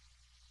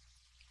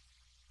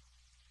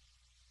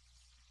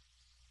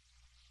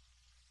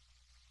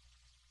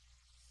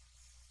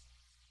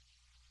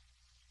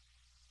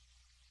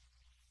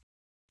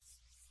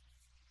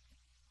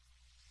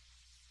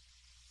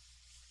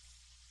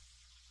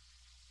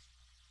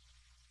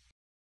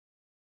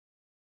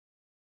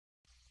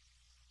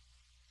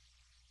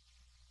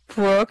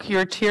 Brooke,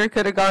 your tier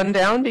could have gone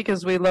down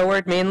because we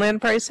lowered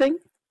mainland pricing?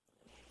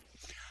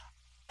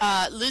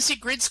 Lucy,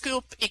 Grid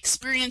Scoop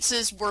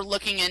Experiences, we're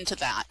looking into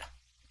that.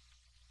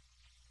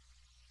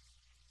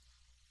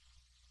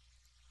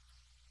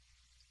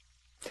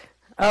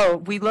 Oh,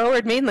 we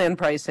lowered mainland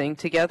pricing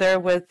together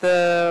with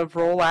the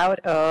rollout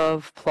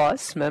of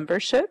Plus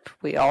membership.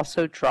 We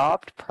also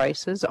dropped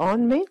prices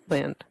on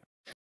mainland.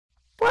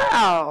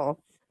 Wow!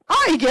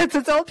 I get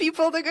to tell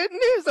people the good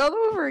news all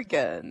over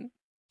again.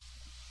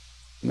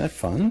 Isn't that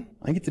fun?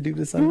 I get to do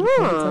this all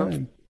the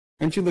time.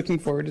 Aren't you looking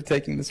forward to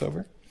taking this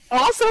over?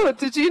 Also,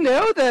 did you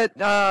know that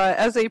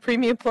as a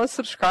Premium Plus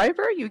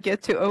subscriber, you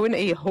get to own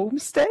a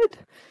homestead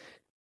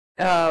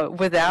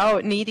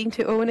without needing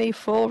to own a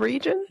full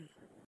region?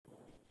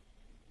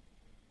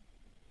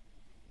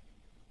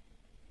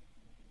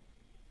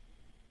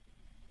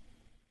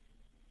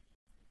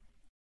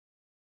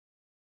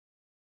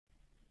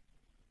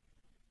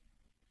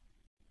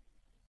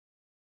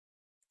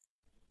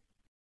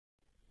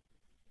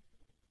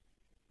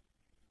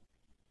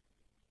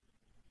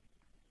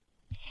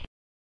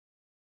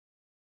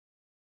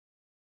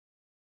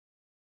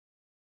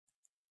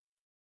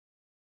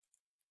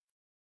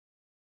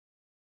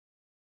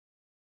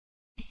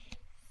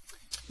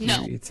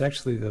 No. It's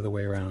actually the other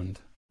way around.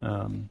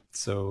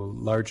 So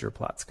larger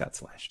plots got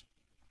slashed.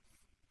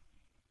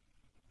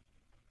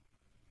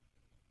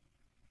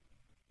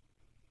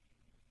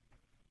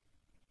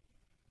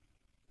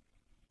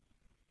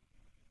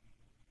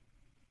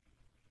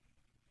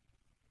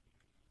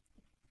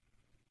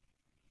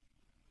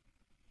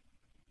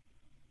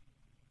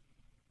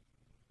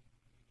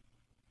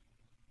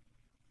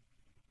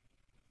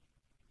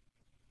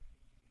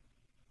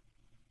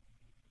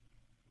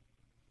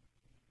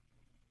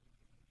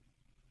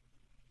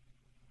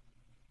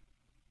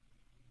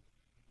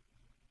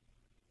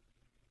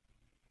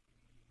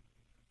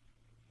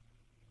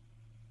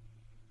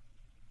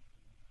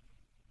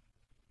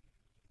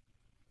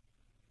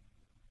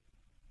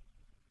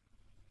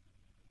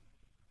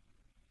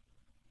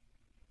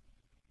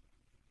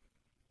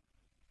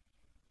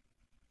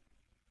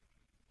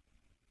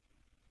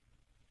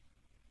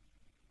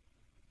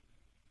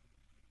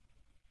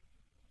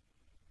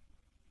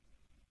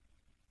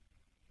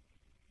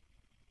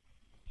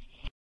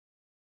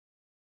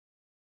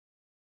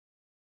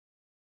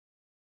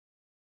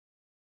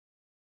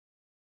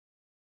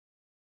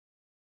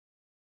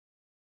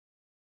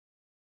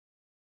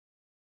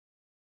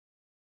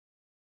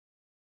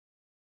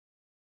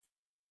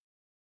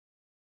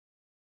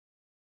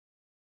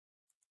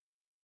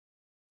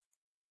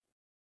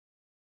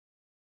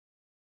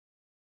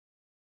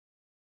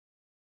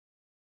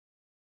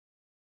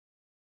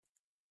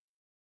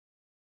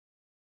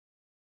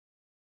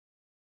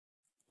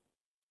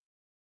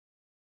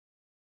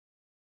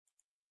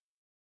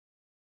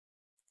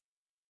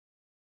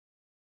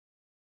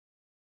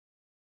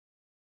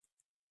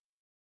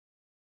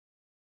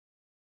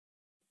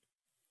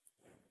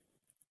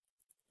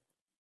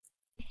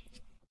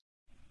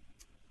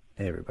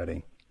 Hey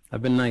everybody.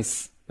 I've been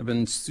nice. I've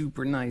been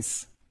super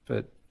nice,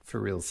 but for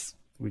reals,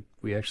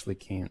 we actually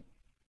can't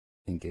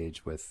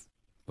engage with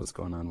what's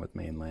going on with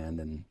mainland,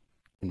 and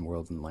in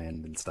World and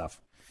Land and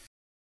stuff.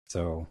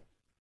 So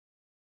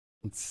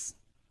let's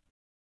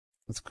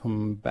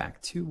come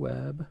back to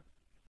web.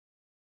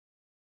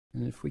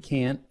 And if we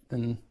can't,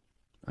 then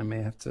I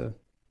may have to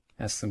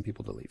ask some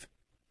people to leave.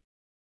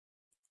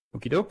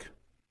 Okie doke.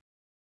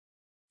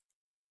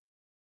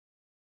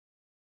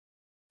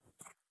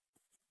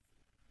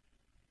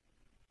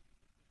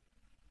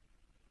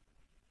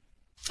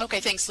 Okay,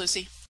 thanks,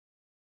 Lucy.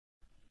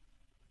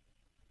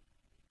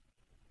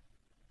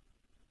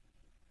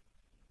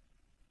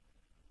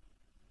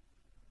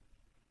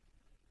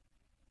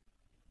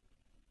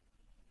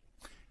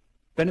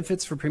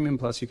 Benefits for Premium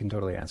Plus you can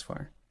totally ask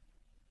for.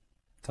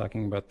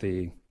 Talking about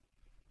the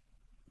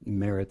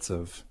merits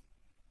of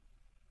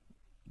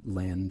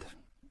land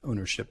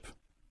ownership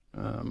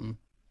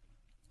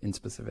in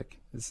specific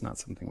is not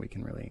something we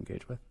can really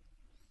engage with.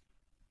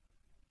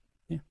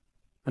 Yeah,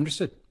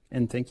 understood.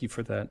 And thank you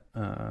for that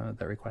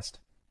that request.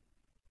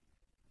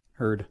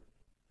 Heard.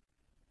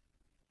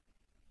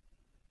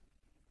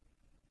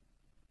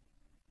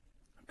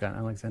 I've got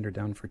Alexander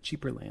down for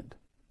cheaper land.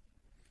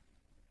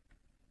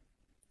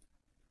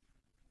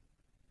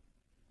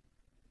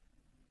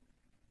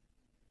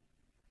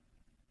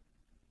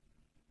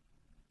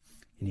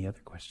 Any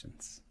other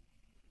questions?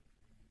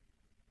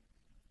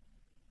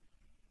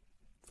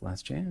 It's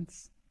last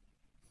chance.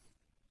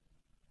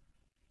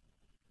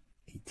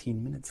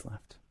 18 minutes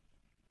left.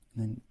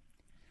 And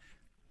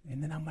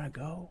then I'm gonna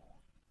go.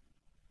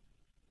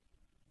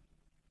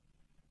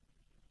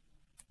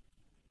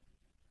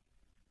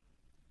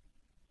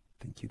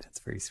 Thank you, that's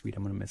very sweet.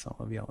 I'm gonna miss all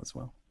of y'all as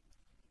well.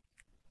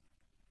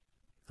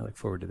 I look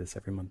forward to this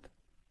every month.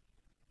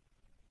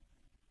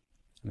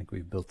 I think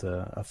we've built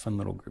a fun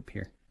little group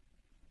here.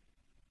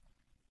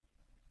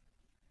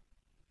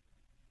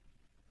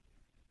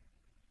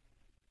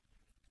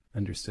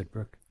 Understood,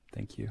 Brooke.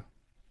 Thank you.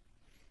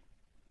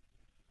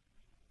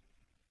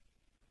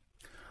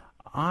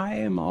 I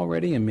am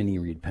already a mini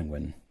reed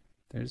penguin.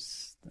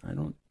 I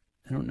don't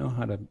know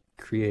how to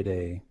create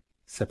a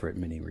separate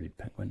mini reed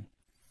penguin.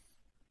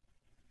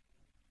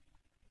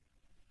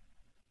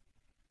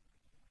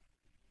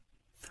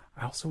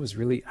 I also was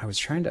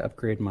trying to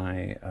upgrade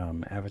my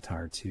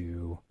avatar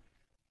to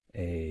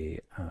a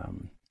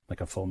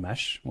like a full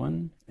mesh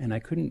one, and I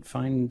couldn't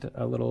find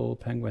a little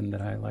penguin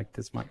that I liked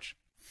as much.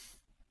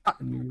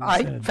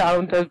 I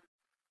found a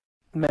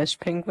mesh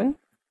penguin.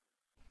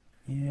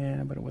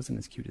 Yeah, but it wasn't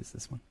as cute as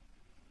this one.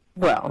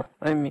 Well,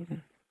 I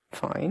mean,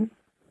 fine.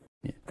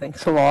 Yeah.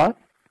 Thanks a lot.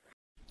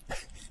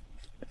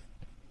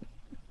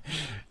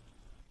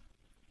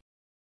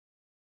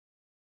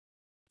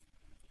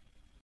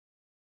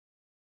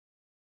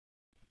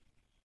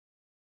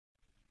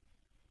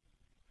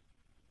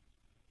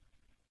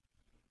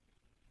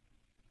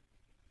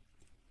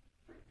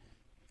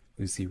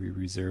 Lucy, we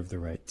reserve the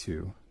right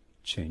to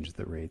change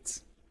the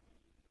rates.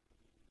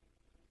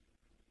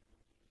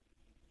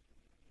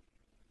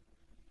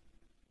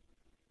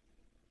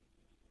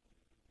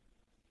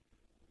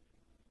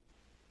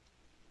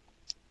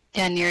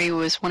 Yeah, Neri,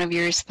 was one of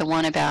yours the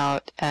one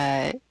about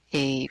a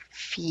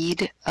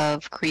feed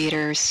of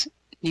creators'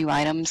 new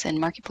items in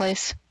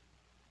Marketplace?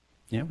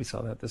 Yeah, we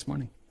saw that this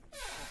morning.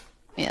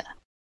 Yeah.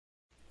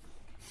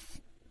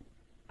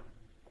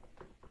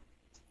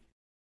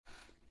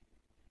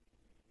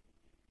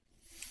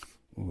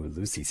 Ooh,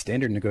 Lucy,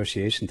 standard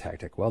negotiation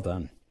tactic. Well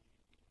done.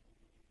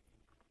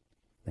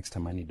 Next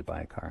time I need to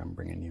buy a car, I'm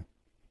bringing you.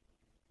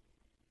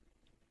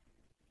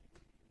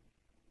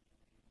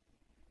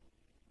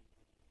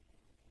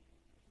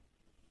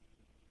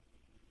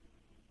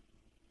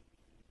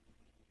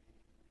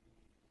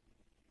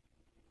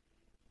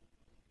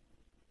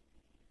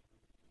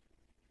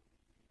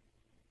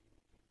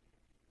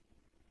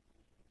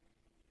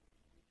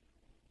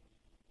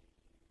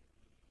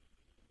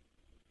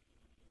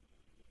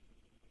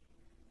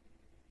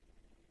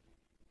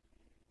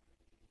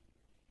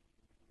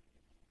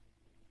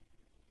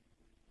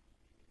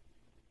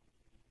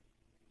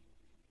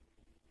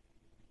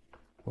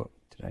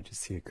 Did I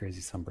just see a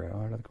crazy sombrero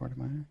out of the corner of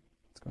my eye?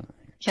 What's going on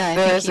here? Yeah, I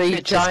There's think a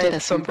Keira just did giant a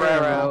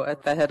sombrero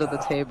at the head of the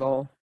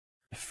table.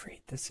 Afraid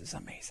this is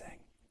amazing.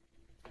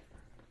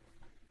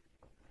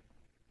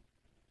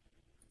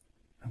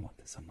 I want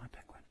this on my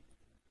penguin.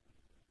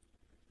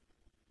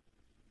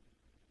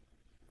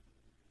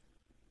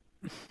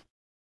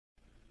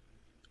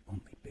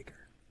 Only bigger.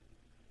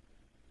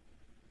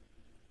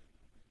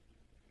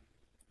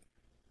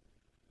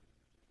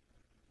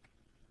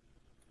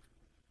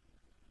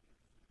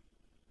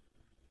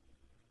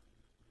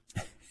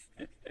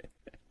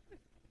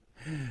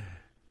 You're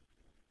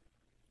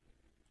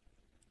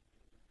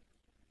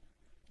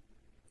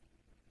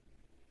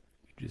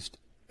just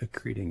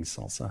accreting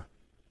salsa.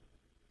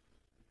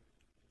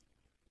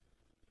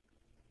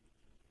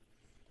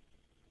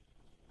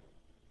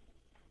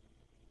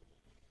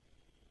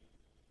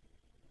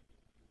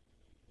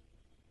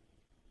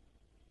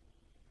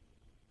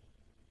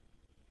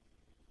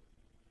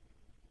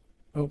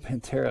 Oh,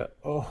 Pantera.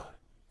 Oh,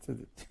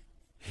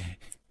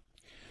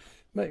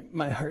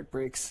 my heart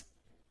breaks.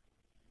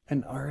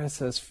 An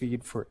RSS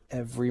feed for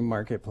every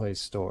marketplace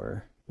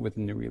store with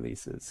new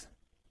releases.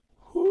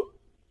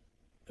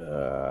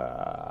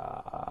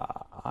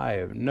 I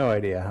have no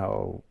idea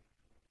how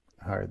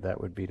hard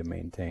that would be to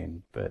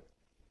maintain, but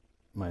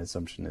my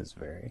assumption is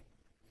very.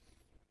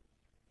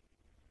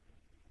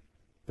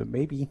 But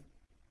maybe.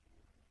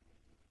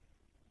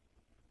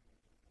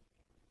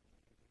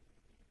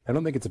 I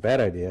don't think it's a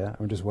bad idea.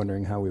 I'm just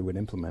wondering how we would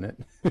implement it.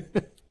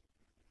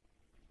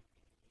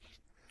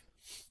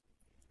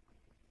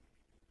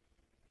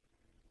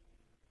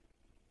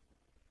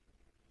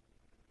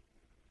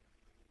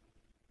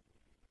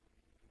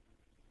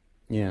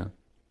 Yeah.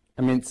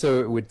 I mean,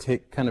 so it would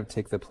kind of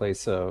take the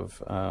place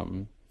of,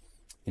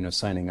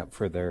 signing up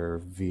for their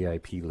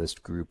VIP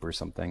list group or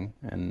something,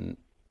 and,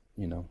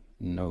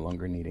 no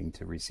longer needing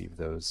to receive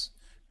those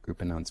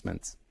group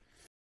announcements.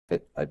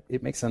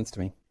 It makes sense to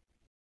me.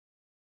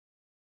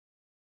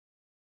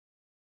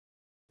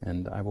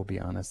 And I will be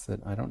honest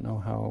that I don't know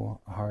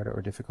how hard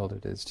or difficult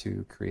it is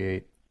to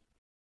create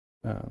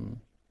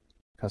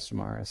custom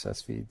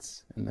RSS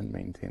feeds and then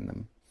maintain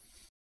them.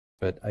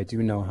 But I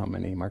do know how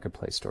many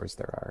marketplace stores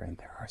there are, and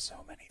there are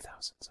so many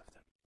thousands of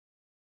them.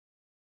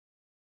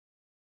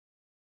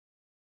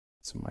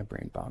 So my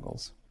brain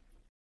boggles.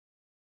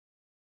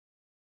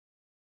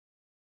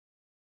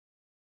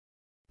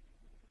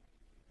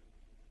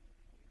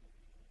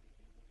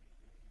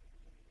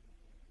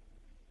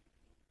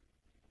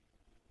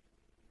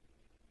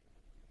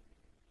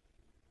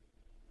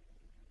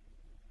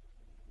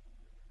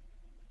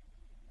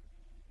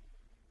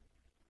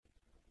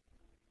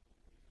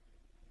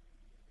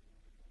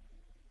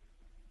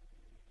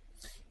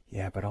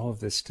 Yeah, but all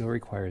of this still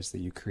requires that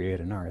you create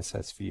an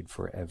RSS feed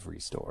for every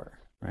store,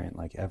 right?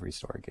 Like every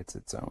store gets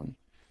its own.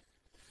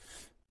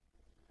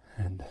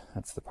 And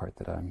that's the part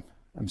that I'm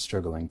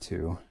struggling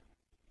to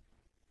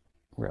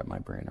wrap my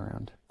brain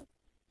around.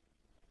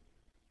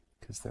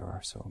 Because there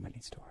are so many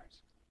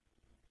stores.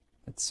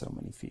 It's so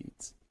many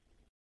feeds.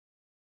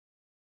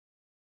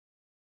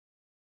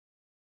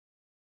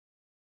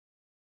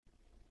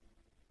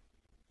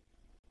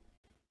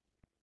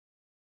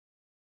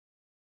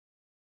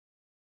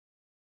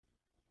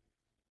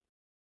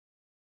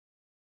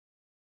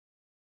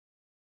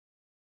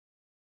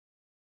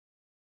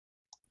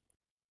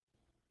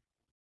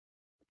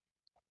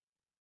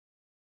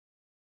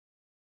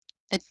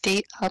 A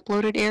date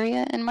uploaded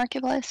area in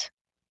Marketplace?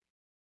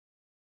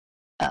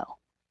 Oh,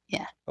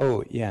 yeah.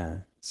 Oh, yeah.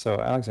 So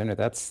Alexander,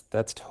 that's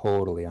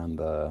totally on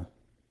the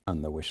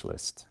wish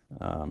list.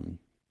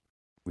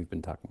 We've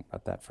been talking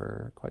about that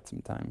for quite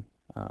some time.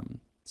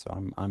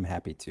 So I'm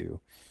happy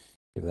to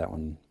give that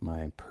one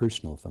my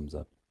personal thumbs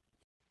up.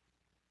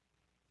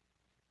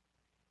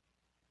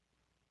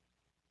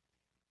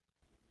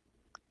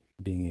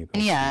 Being able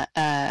Yeah,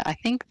 I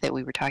think that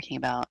we were talking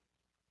about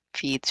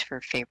feeds for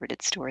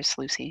favorited stores,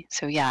 Lucy.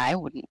 So yeah, I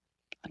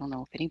don't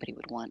know if anybody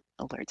would want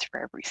alerts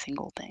for every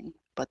single thing,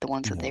 but the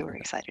ones that they were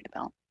excited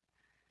about.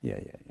 Yeah.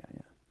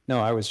 No,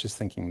 I was just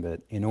thinking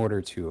that in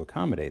order to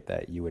accommodate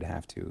that, you would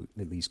have to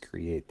at least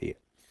create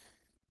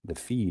the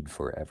feed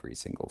for every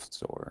single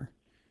store,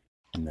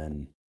 and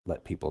then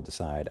let people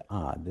decide,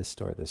 this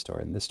store,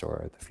 and this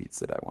store are the feeds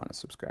that I want to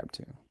subscribe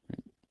to.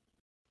 Right?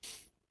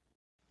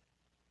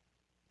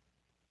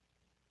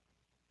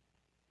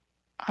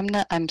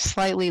 I'm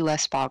slightly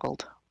less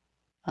boggled.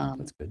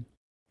 That's good.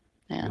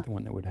 Yeah. You're the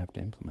one that would have to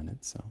implement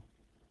it, so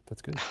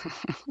that's good.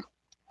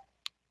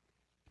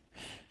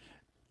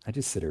 I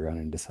just sit around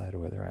and decide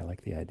whether I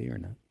like the idea or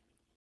not,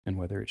 and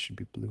whether it should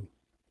be blue.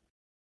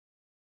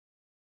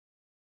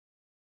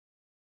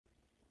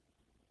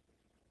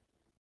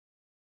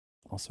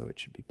 Also, it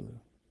should be blue.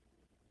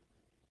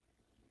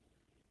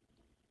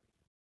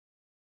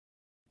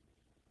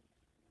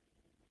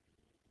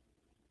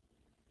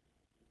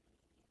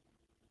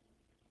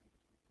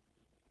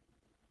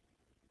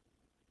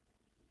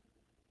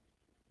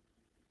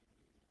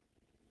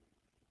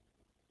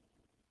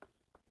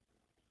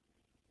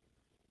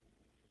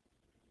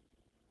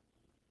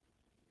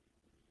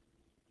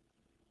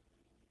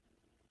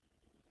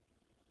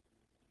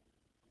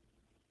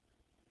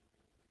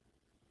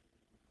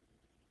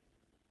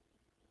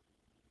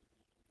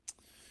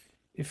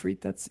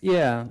 Ifrit, that's,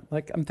 yeah,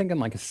 like I'm thinking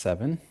like a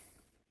 7.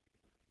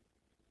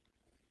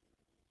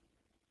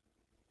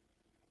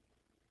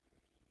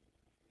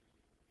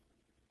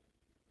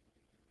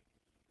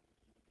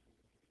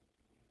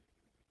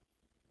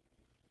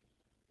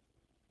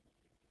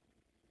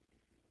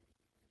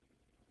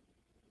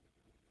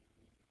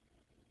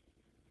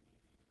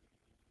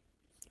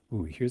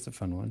 Ooh, here's a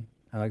fun one.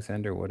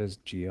 Alexander, what does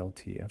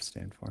GLTF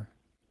stand for?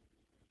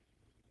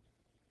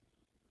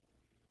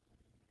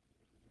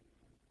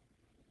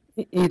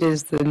 It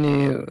is the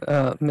new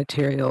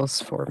materials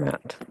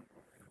format.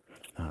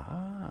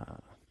 Ah.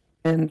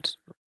 And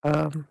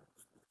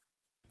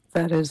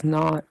that is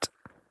not...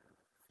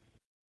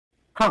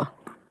 Huh.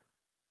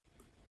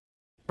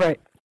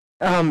 Right.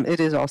 It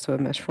is also a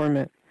mesh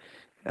format.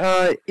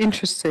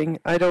 Interesting.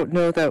 I don't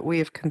know that we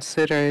have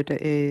considered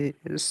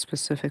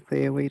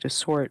specifically a way to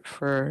sort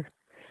for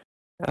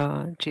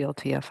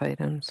GLTF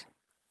items.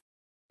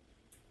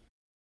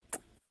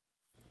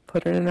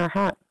 Put it in our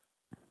hat.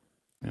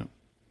 Yeah.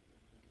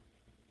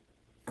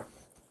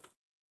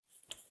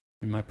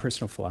 And my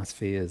personal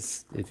philosophy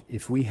is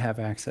if we have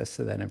access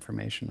to that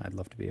information, I'd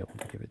love to be able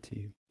to give it to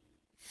you.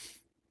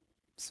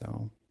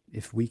 So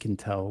if we can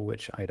tell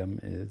which item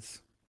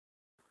is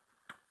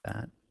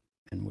that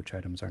and which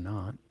items are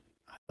not,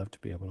 I'd love to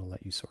be able to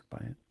let you sort by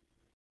it.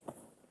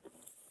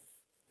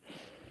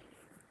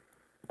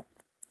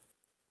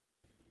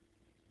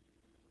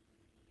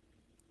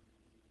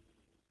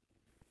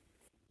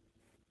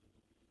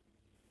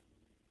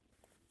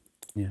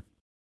 Yeah.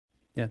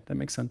 Yeah, that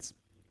makes sense.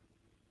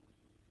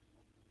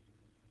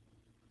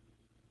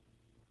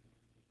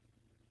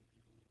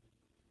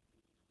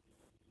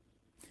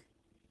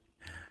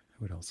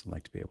 I would also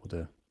like to be able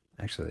to,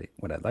 actually,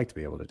 what I'd like to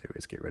be able to do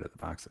is get rid of the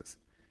boxes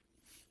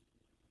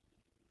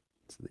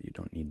so that you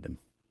don't need them.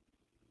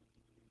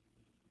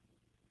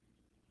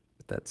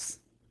 But that's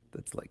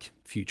like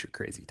future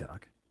crazy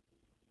talk.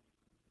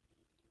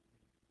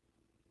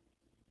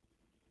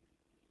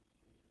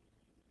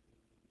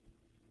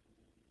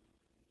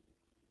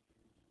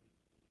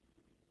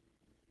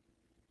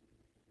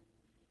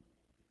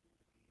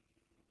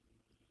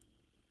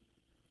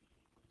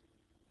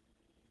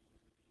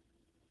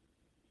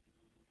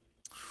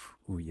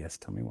 Ooh, yes,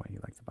 tell me why you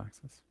like the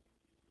boxes.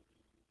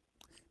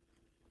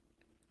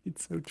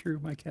 It's so true.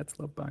 My cats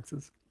love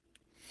boxes.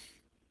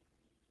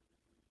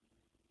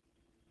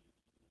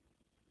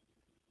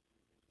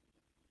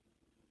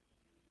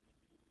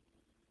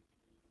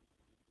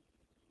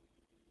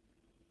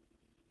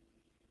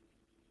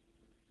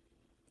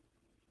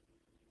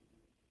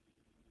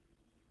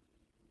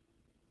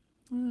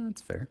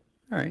 That's fair.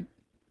 All right.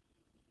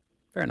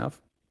 Fair enough.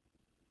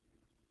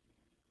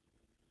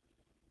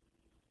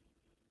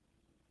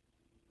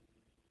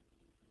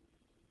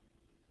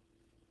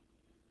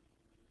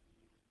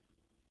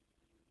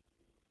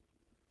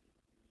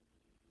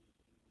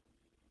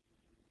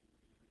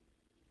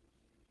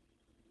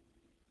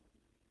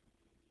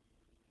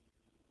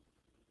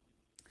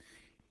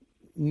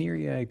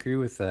 Neri, I agree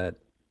with that,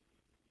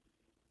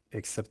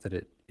 except that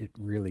it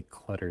really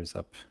clutters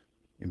up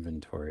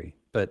inventory.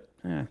 But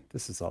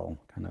this is all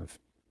kind of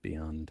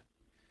beyond.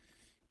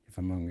 If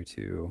I'm going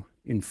to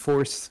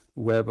enforce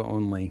web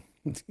only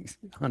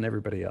on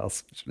everybody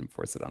else, I should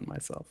enforce it on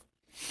myself.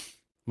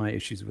 My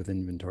issues with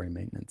inventory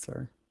maintenance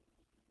are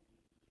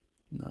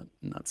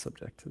not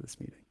subject to this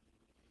meeting.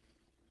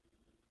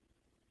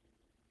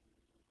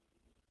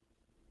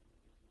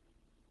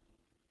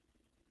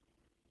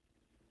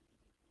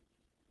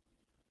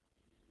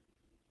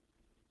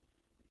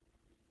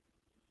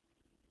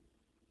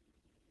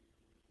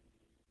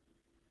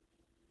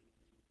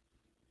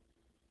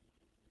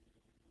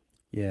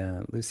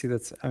 Yeah, Lucy,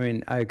 I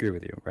mean, I agree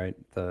with you, right?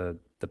 The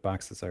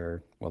boxes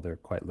are, well, they're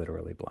quite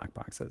literally black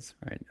boxes,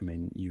 right? I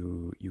mean,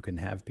 you can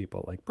have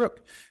people like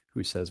Brooke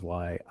who says,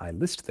 why I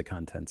list the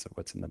contents of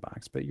what's in the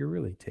box, but you're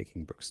really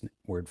taking Brooke's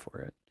word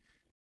for it.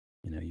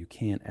 You know, you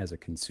can't, as a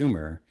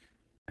consumer,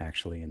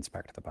 actually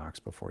inspect the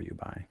box before you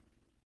buy.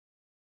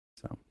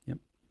 So, yep.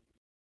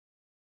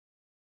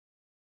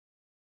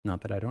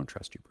 Not that I don't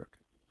trust you, Brooke.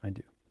 I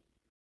do.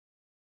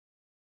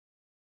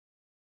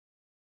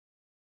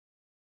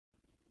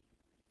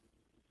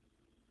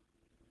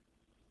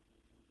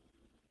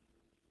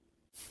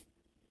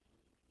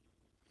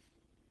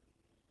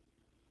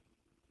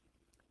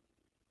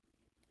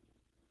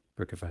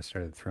 Brooke, if I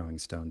started throwing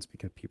stones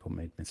because people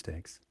made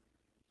mistakes,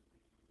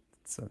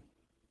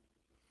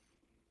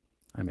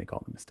 I make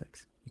all the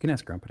mistakes. You can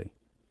ask Grumpity.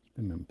 He's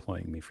been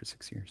employing me for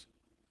 6 years.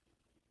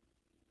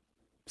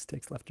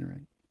 Mistakes left and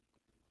right.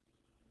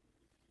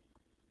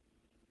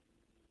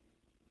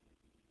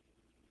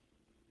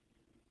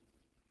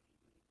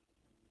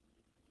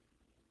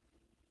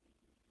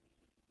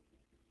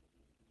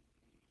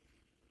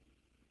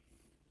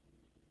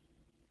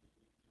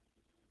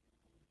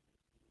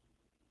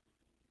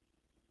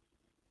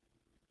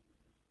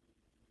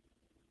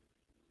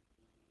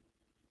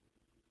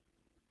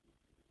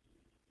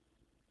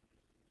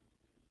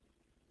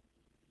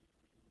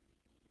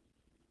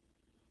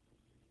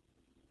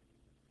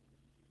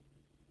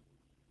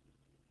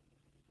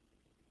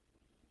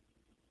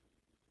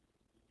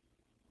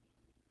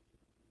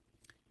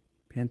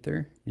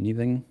 Panther,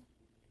 anything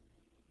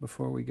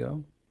before we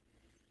go?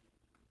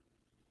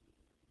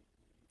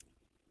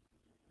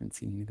 Haven't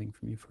seen anything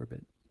from you for a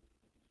bit.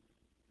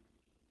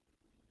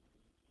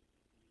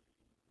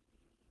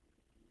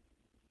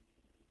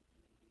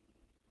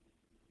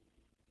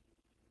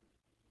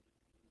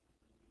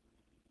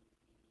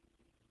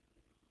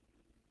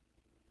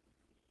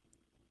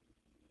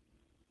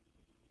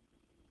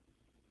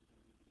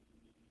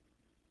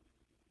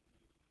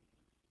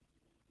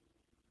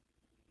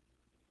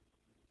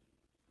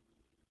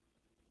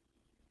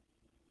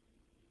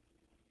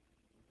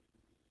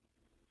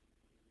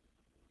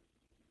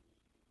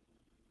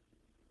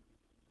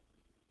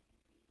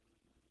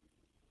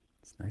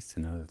 It's nice to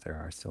know that there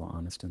are still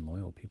honest and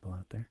loyal people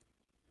out there.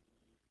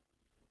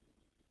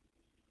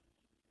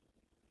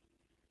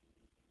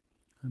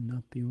 I'm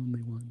not the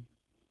only one.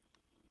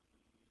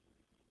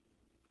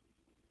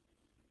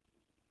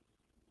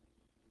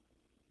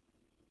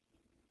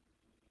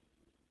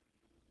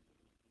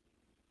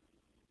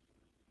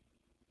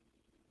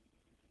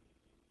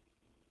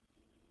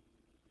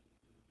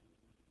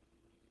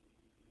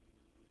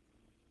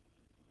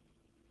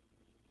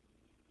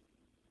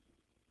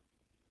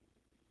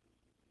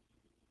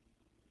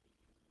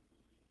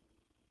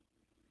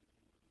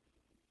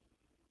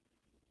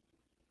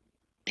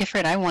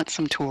 Ifrit, I want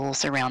some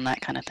tools around that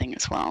kind of thing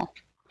as well.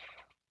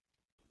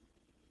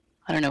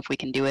 I don't know if we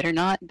can do it or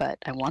not, but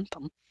I want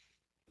them.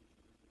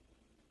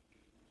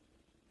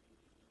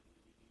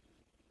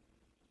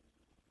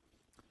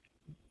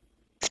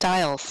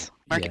 Styles.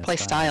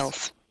 Marketplace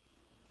styles.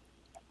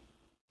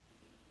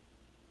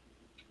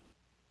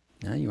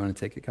 Now you want to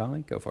take it,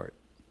 Colin? Go for it.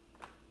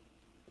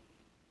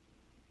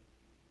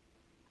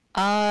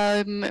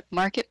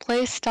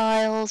 Marketplace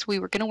styles we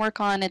were going to work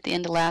on at the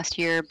end of last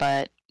year,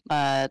 but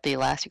the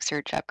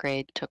Elasticsearch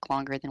upgrade took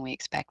longer than we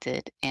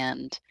expected,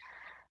 and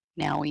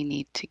now we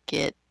need to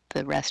get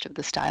the rest of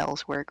the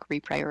styles work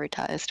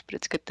reprioritized. But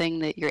it's a good thing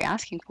that you're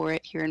asking for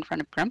it here in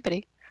front of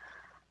Grumpity.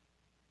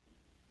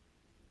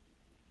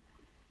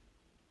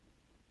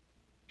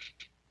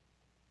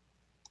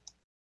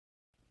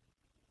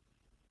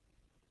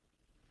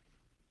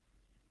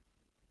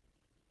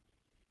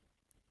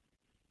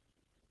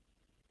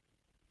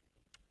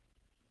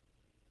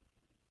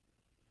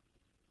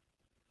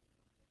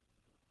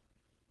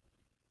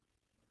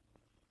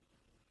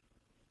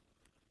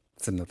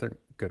 It's another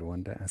good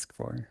one to ask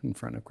for in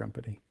front of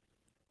Grumpity.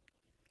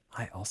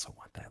 I also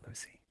want that,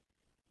 Lucy.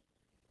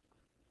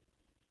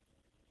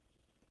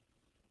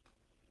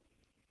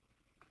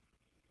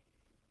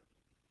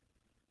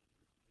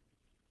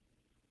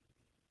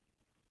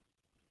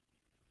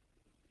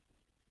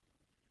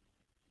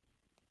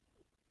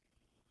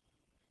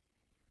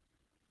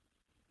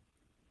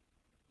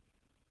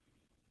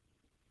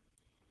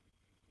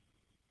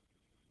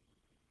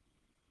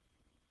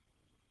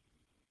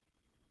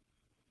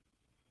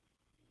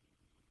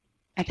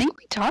 I think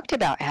we talked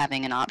about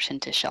having an option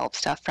to shelve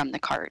stuff from the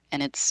cart,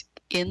 and it's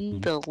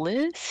in the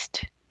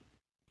list,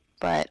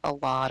 but a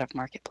lot of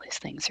marketplace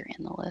things are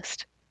in the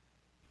list.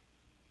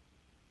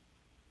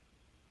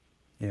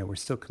 Yeah, we're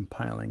still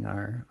compiling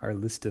our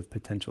list of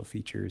potential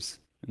features,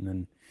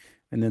 and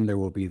then there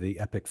will be the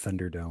epic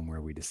Thunderdome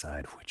where we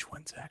decide which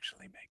ones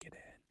actually make it in.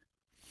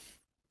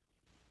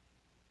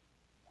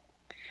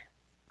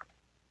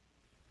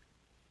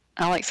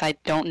 Alex, I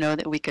don't know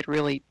that we could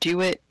really do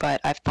it, but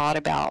I've thought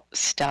about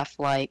stuff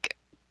like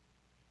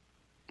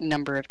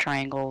number of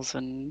triangles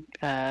and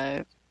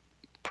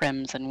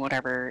prims and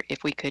whatever.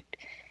 If we could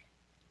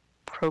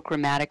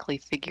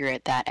programmatically figure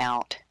that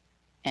out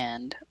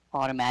and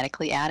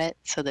automatically add it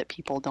so that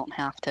people don't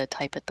have to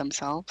type it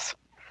themselves,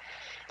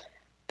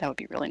 that would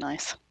be really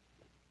nice.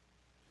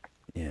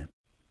 Yeah.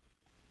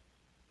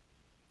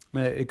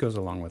 It goes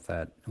along with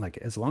that. Like,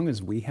 as long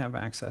as we have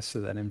access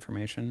to that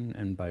information,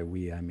 and by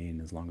we, I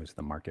mean as long as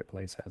the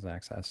marketplace has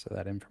access to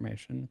that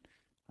information,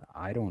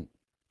 I don't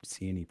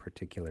see any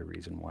particular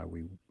reason why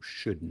we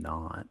should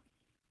not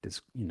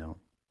just,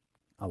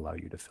 allow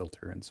you to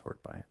filter and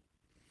sort by it.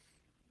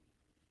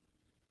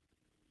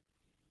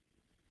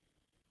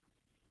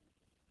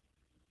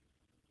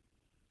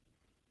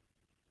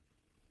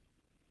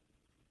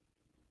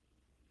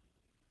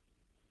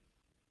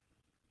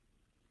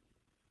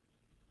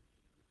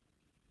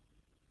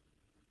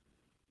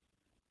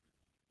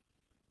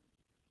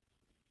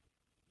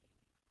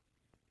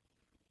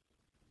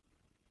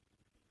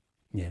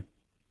 Yeah,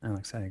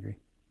 Alex, I agree.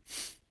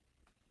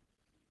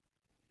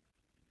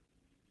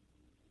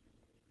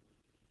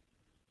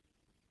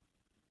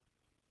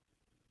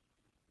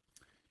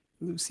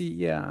 Lucy,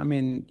 yeah, I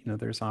mean,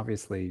 there's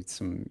obviously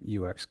some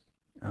UX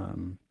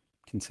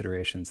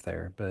considerations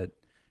there, but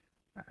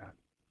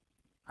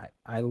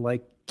I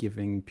like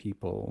giving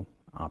people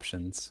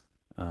options.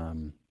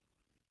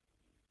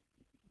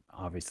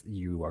 Obviously,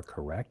 you are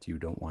correct. You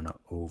don't want to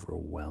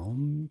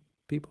overwhelm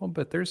people,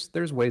 but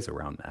there's ways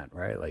around that,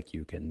 right? Like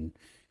you can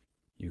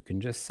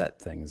just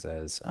set things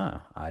as,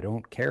 I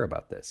don't care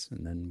about this,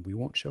 and then we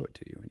won't show it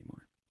to you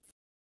anymore.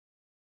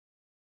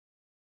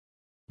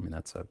 I mean,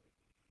 that's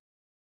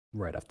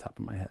right off the top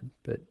of my head,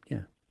 but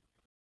yeah,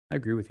 I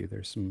agree with you.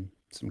 There's some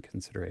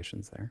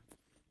considerations there,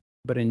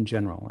 but in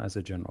general, as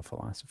a general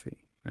philosophy,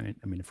 right?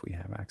 I mean, if we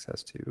have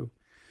access to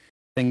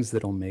things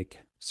that'll make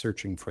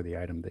searching for the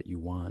item that you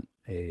want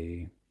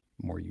a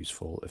more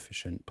useful,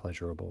 efficient,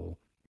 pleasurable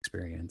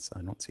experience,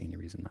 I don't see any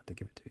reason not to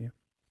give it to you.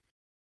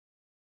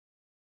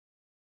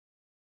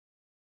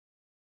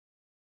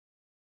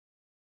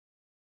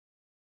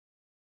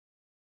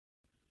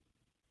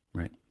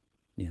 Right.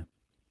 Yeah.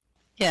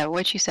 Yeah,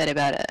 what you said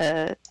about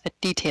a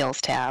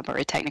details tab or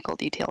a technical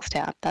details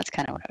tab, that's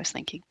kind of what I was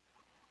thinking.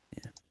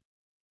 Yeah.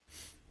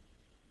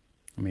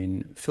 I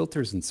mean,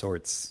 filters and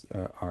sorts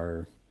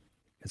are,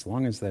 as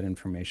long as that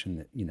information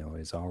that,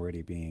 is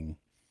already being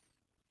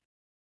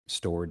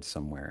stored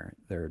somewhere,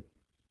 they're,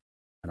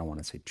 I don't want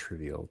to say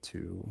trivial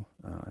to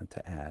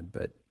add,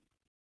 but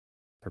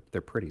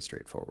they're pretty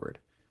straightforward.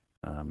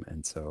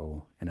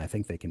 And I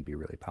think they can be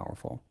really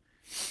powerful.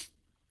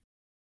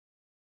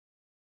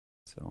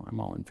 So I'm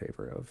all in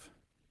favor of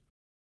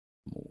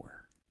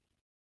more.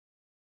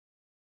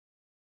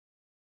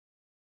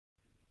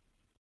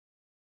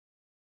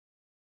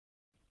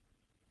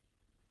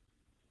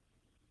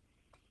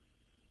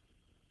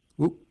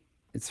 Oop,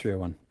 it's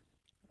 3:01.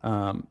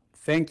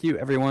 Thank you,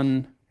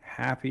 everyone.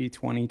 Happy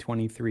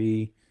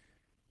 2023.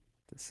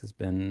 This has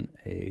been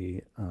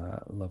a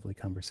lovely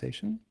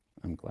conversation.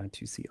 I'm glad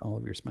to see all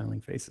of your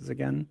smiling faces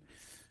again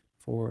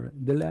for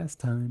the last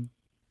time.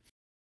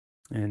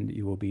 And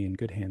you will be in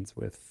good hands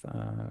with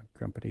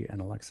Grumpity and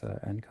Alexa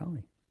and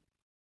Kali.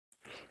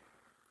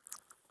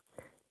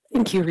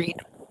 Thank you, Reed.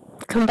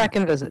 Come back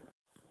and visit.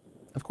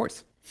 Of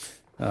course.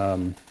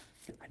 I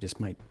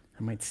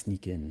might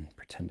sneak in,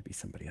 pretend to be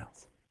somebody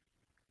else.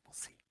 We'll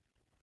see.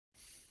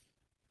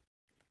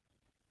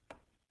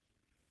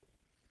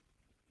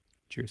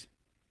 Cheers.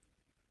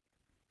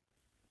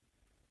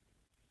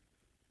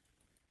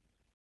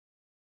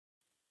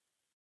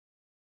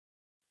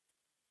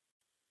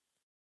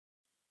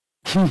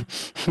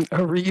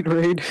 A Reed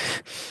raid.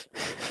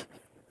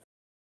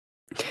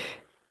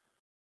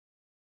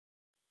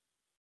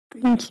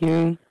 Thank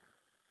you.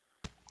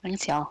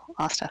 Thanks, y'all.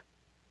 Asta.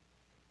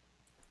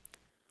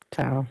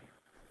 Ciao.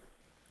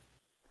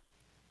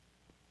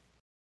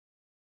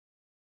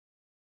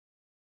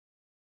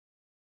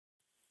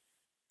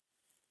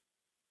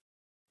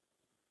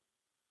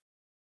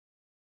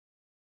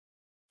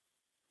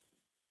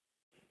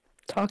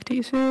 Talk to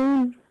you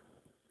soon.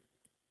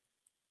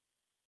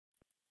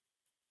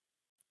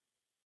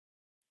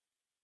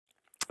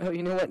 Oh,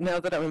 you know what? Now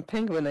that I'm a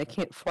penguin, I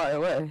can't fly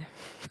away.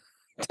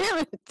 Damn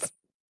it!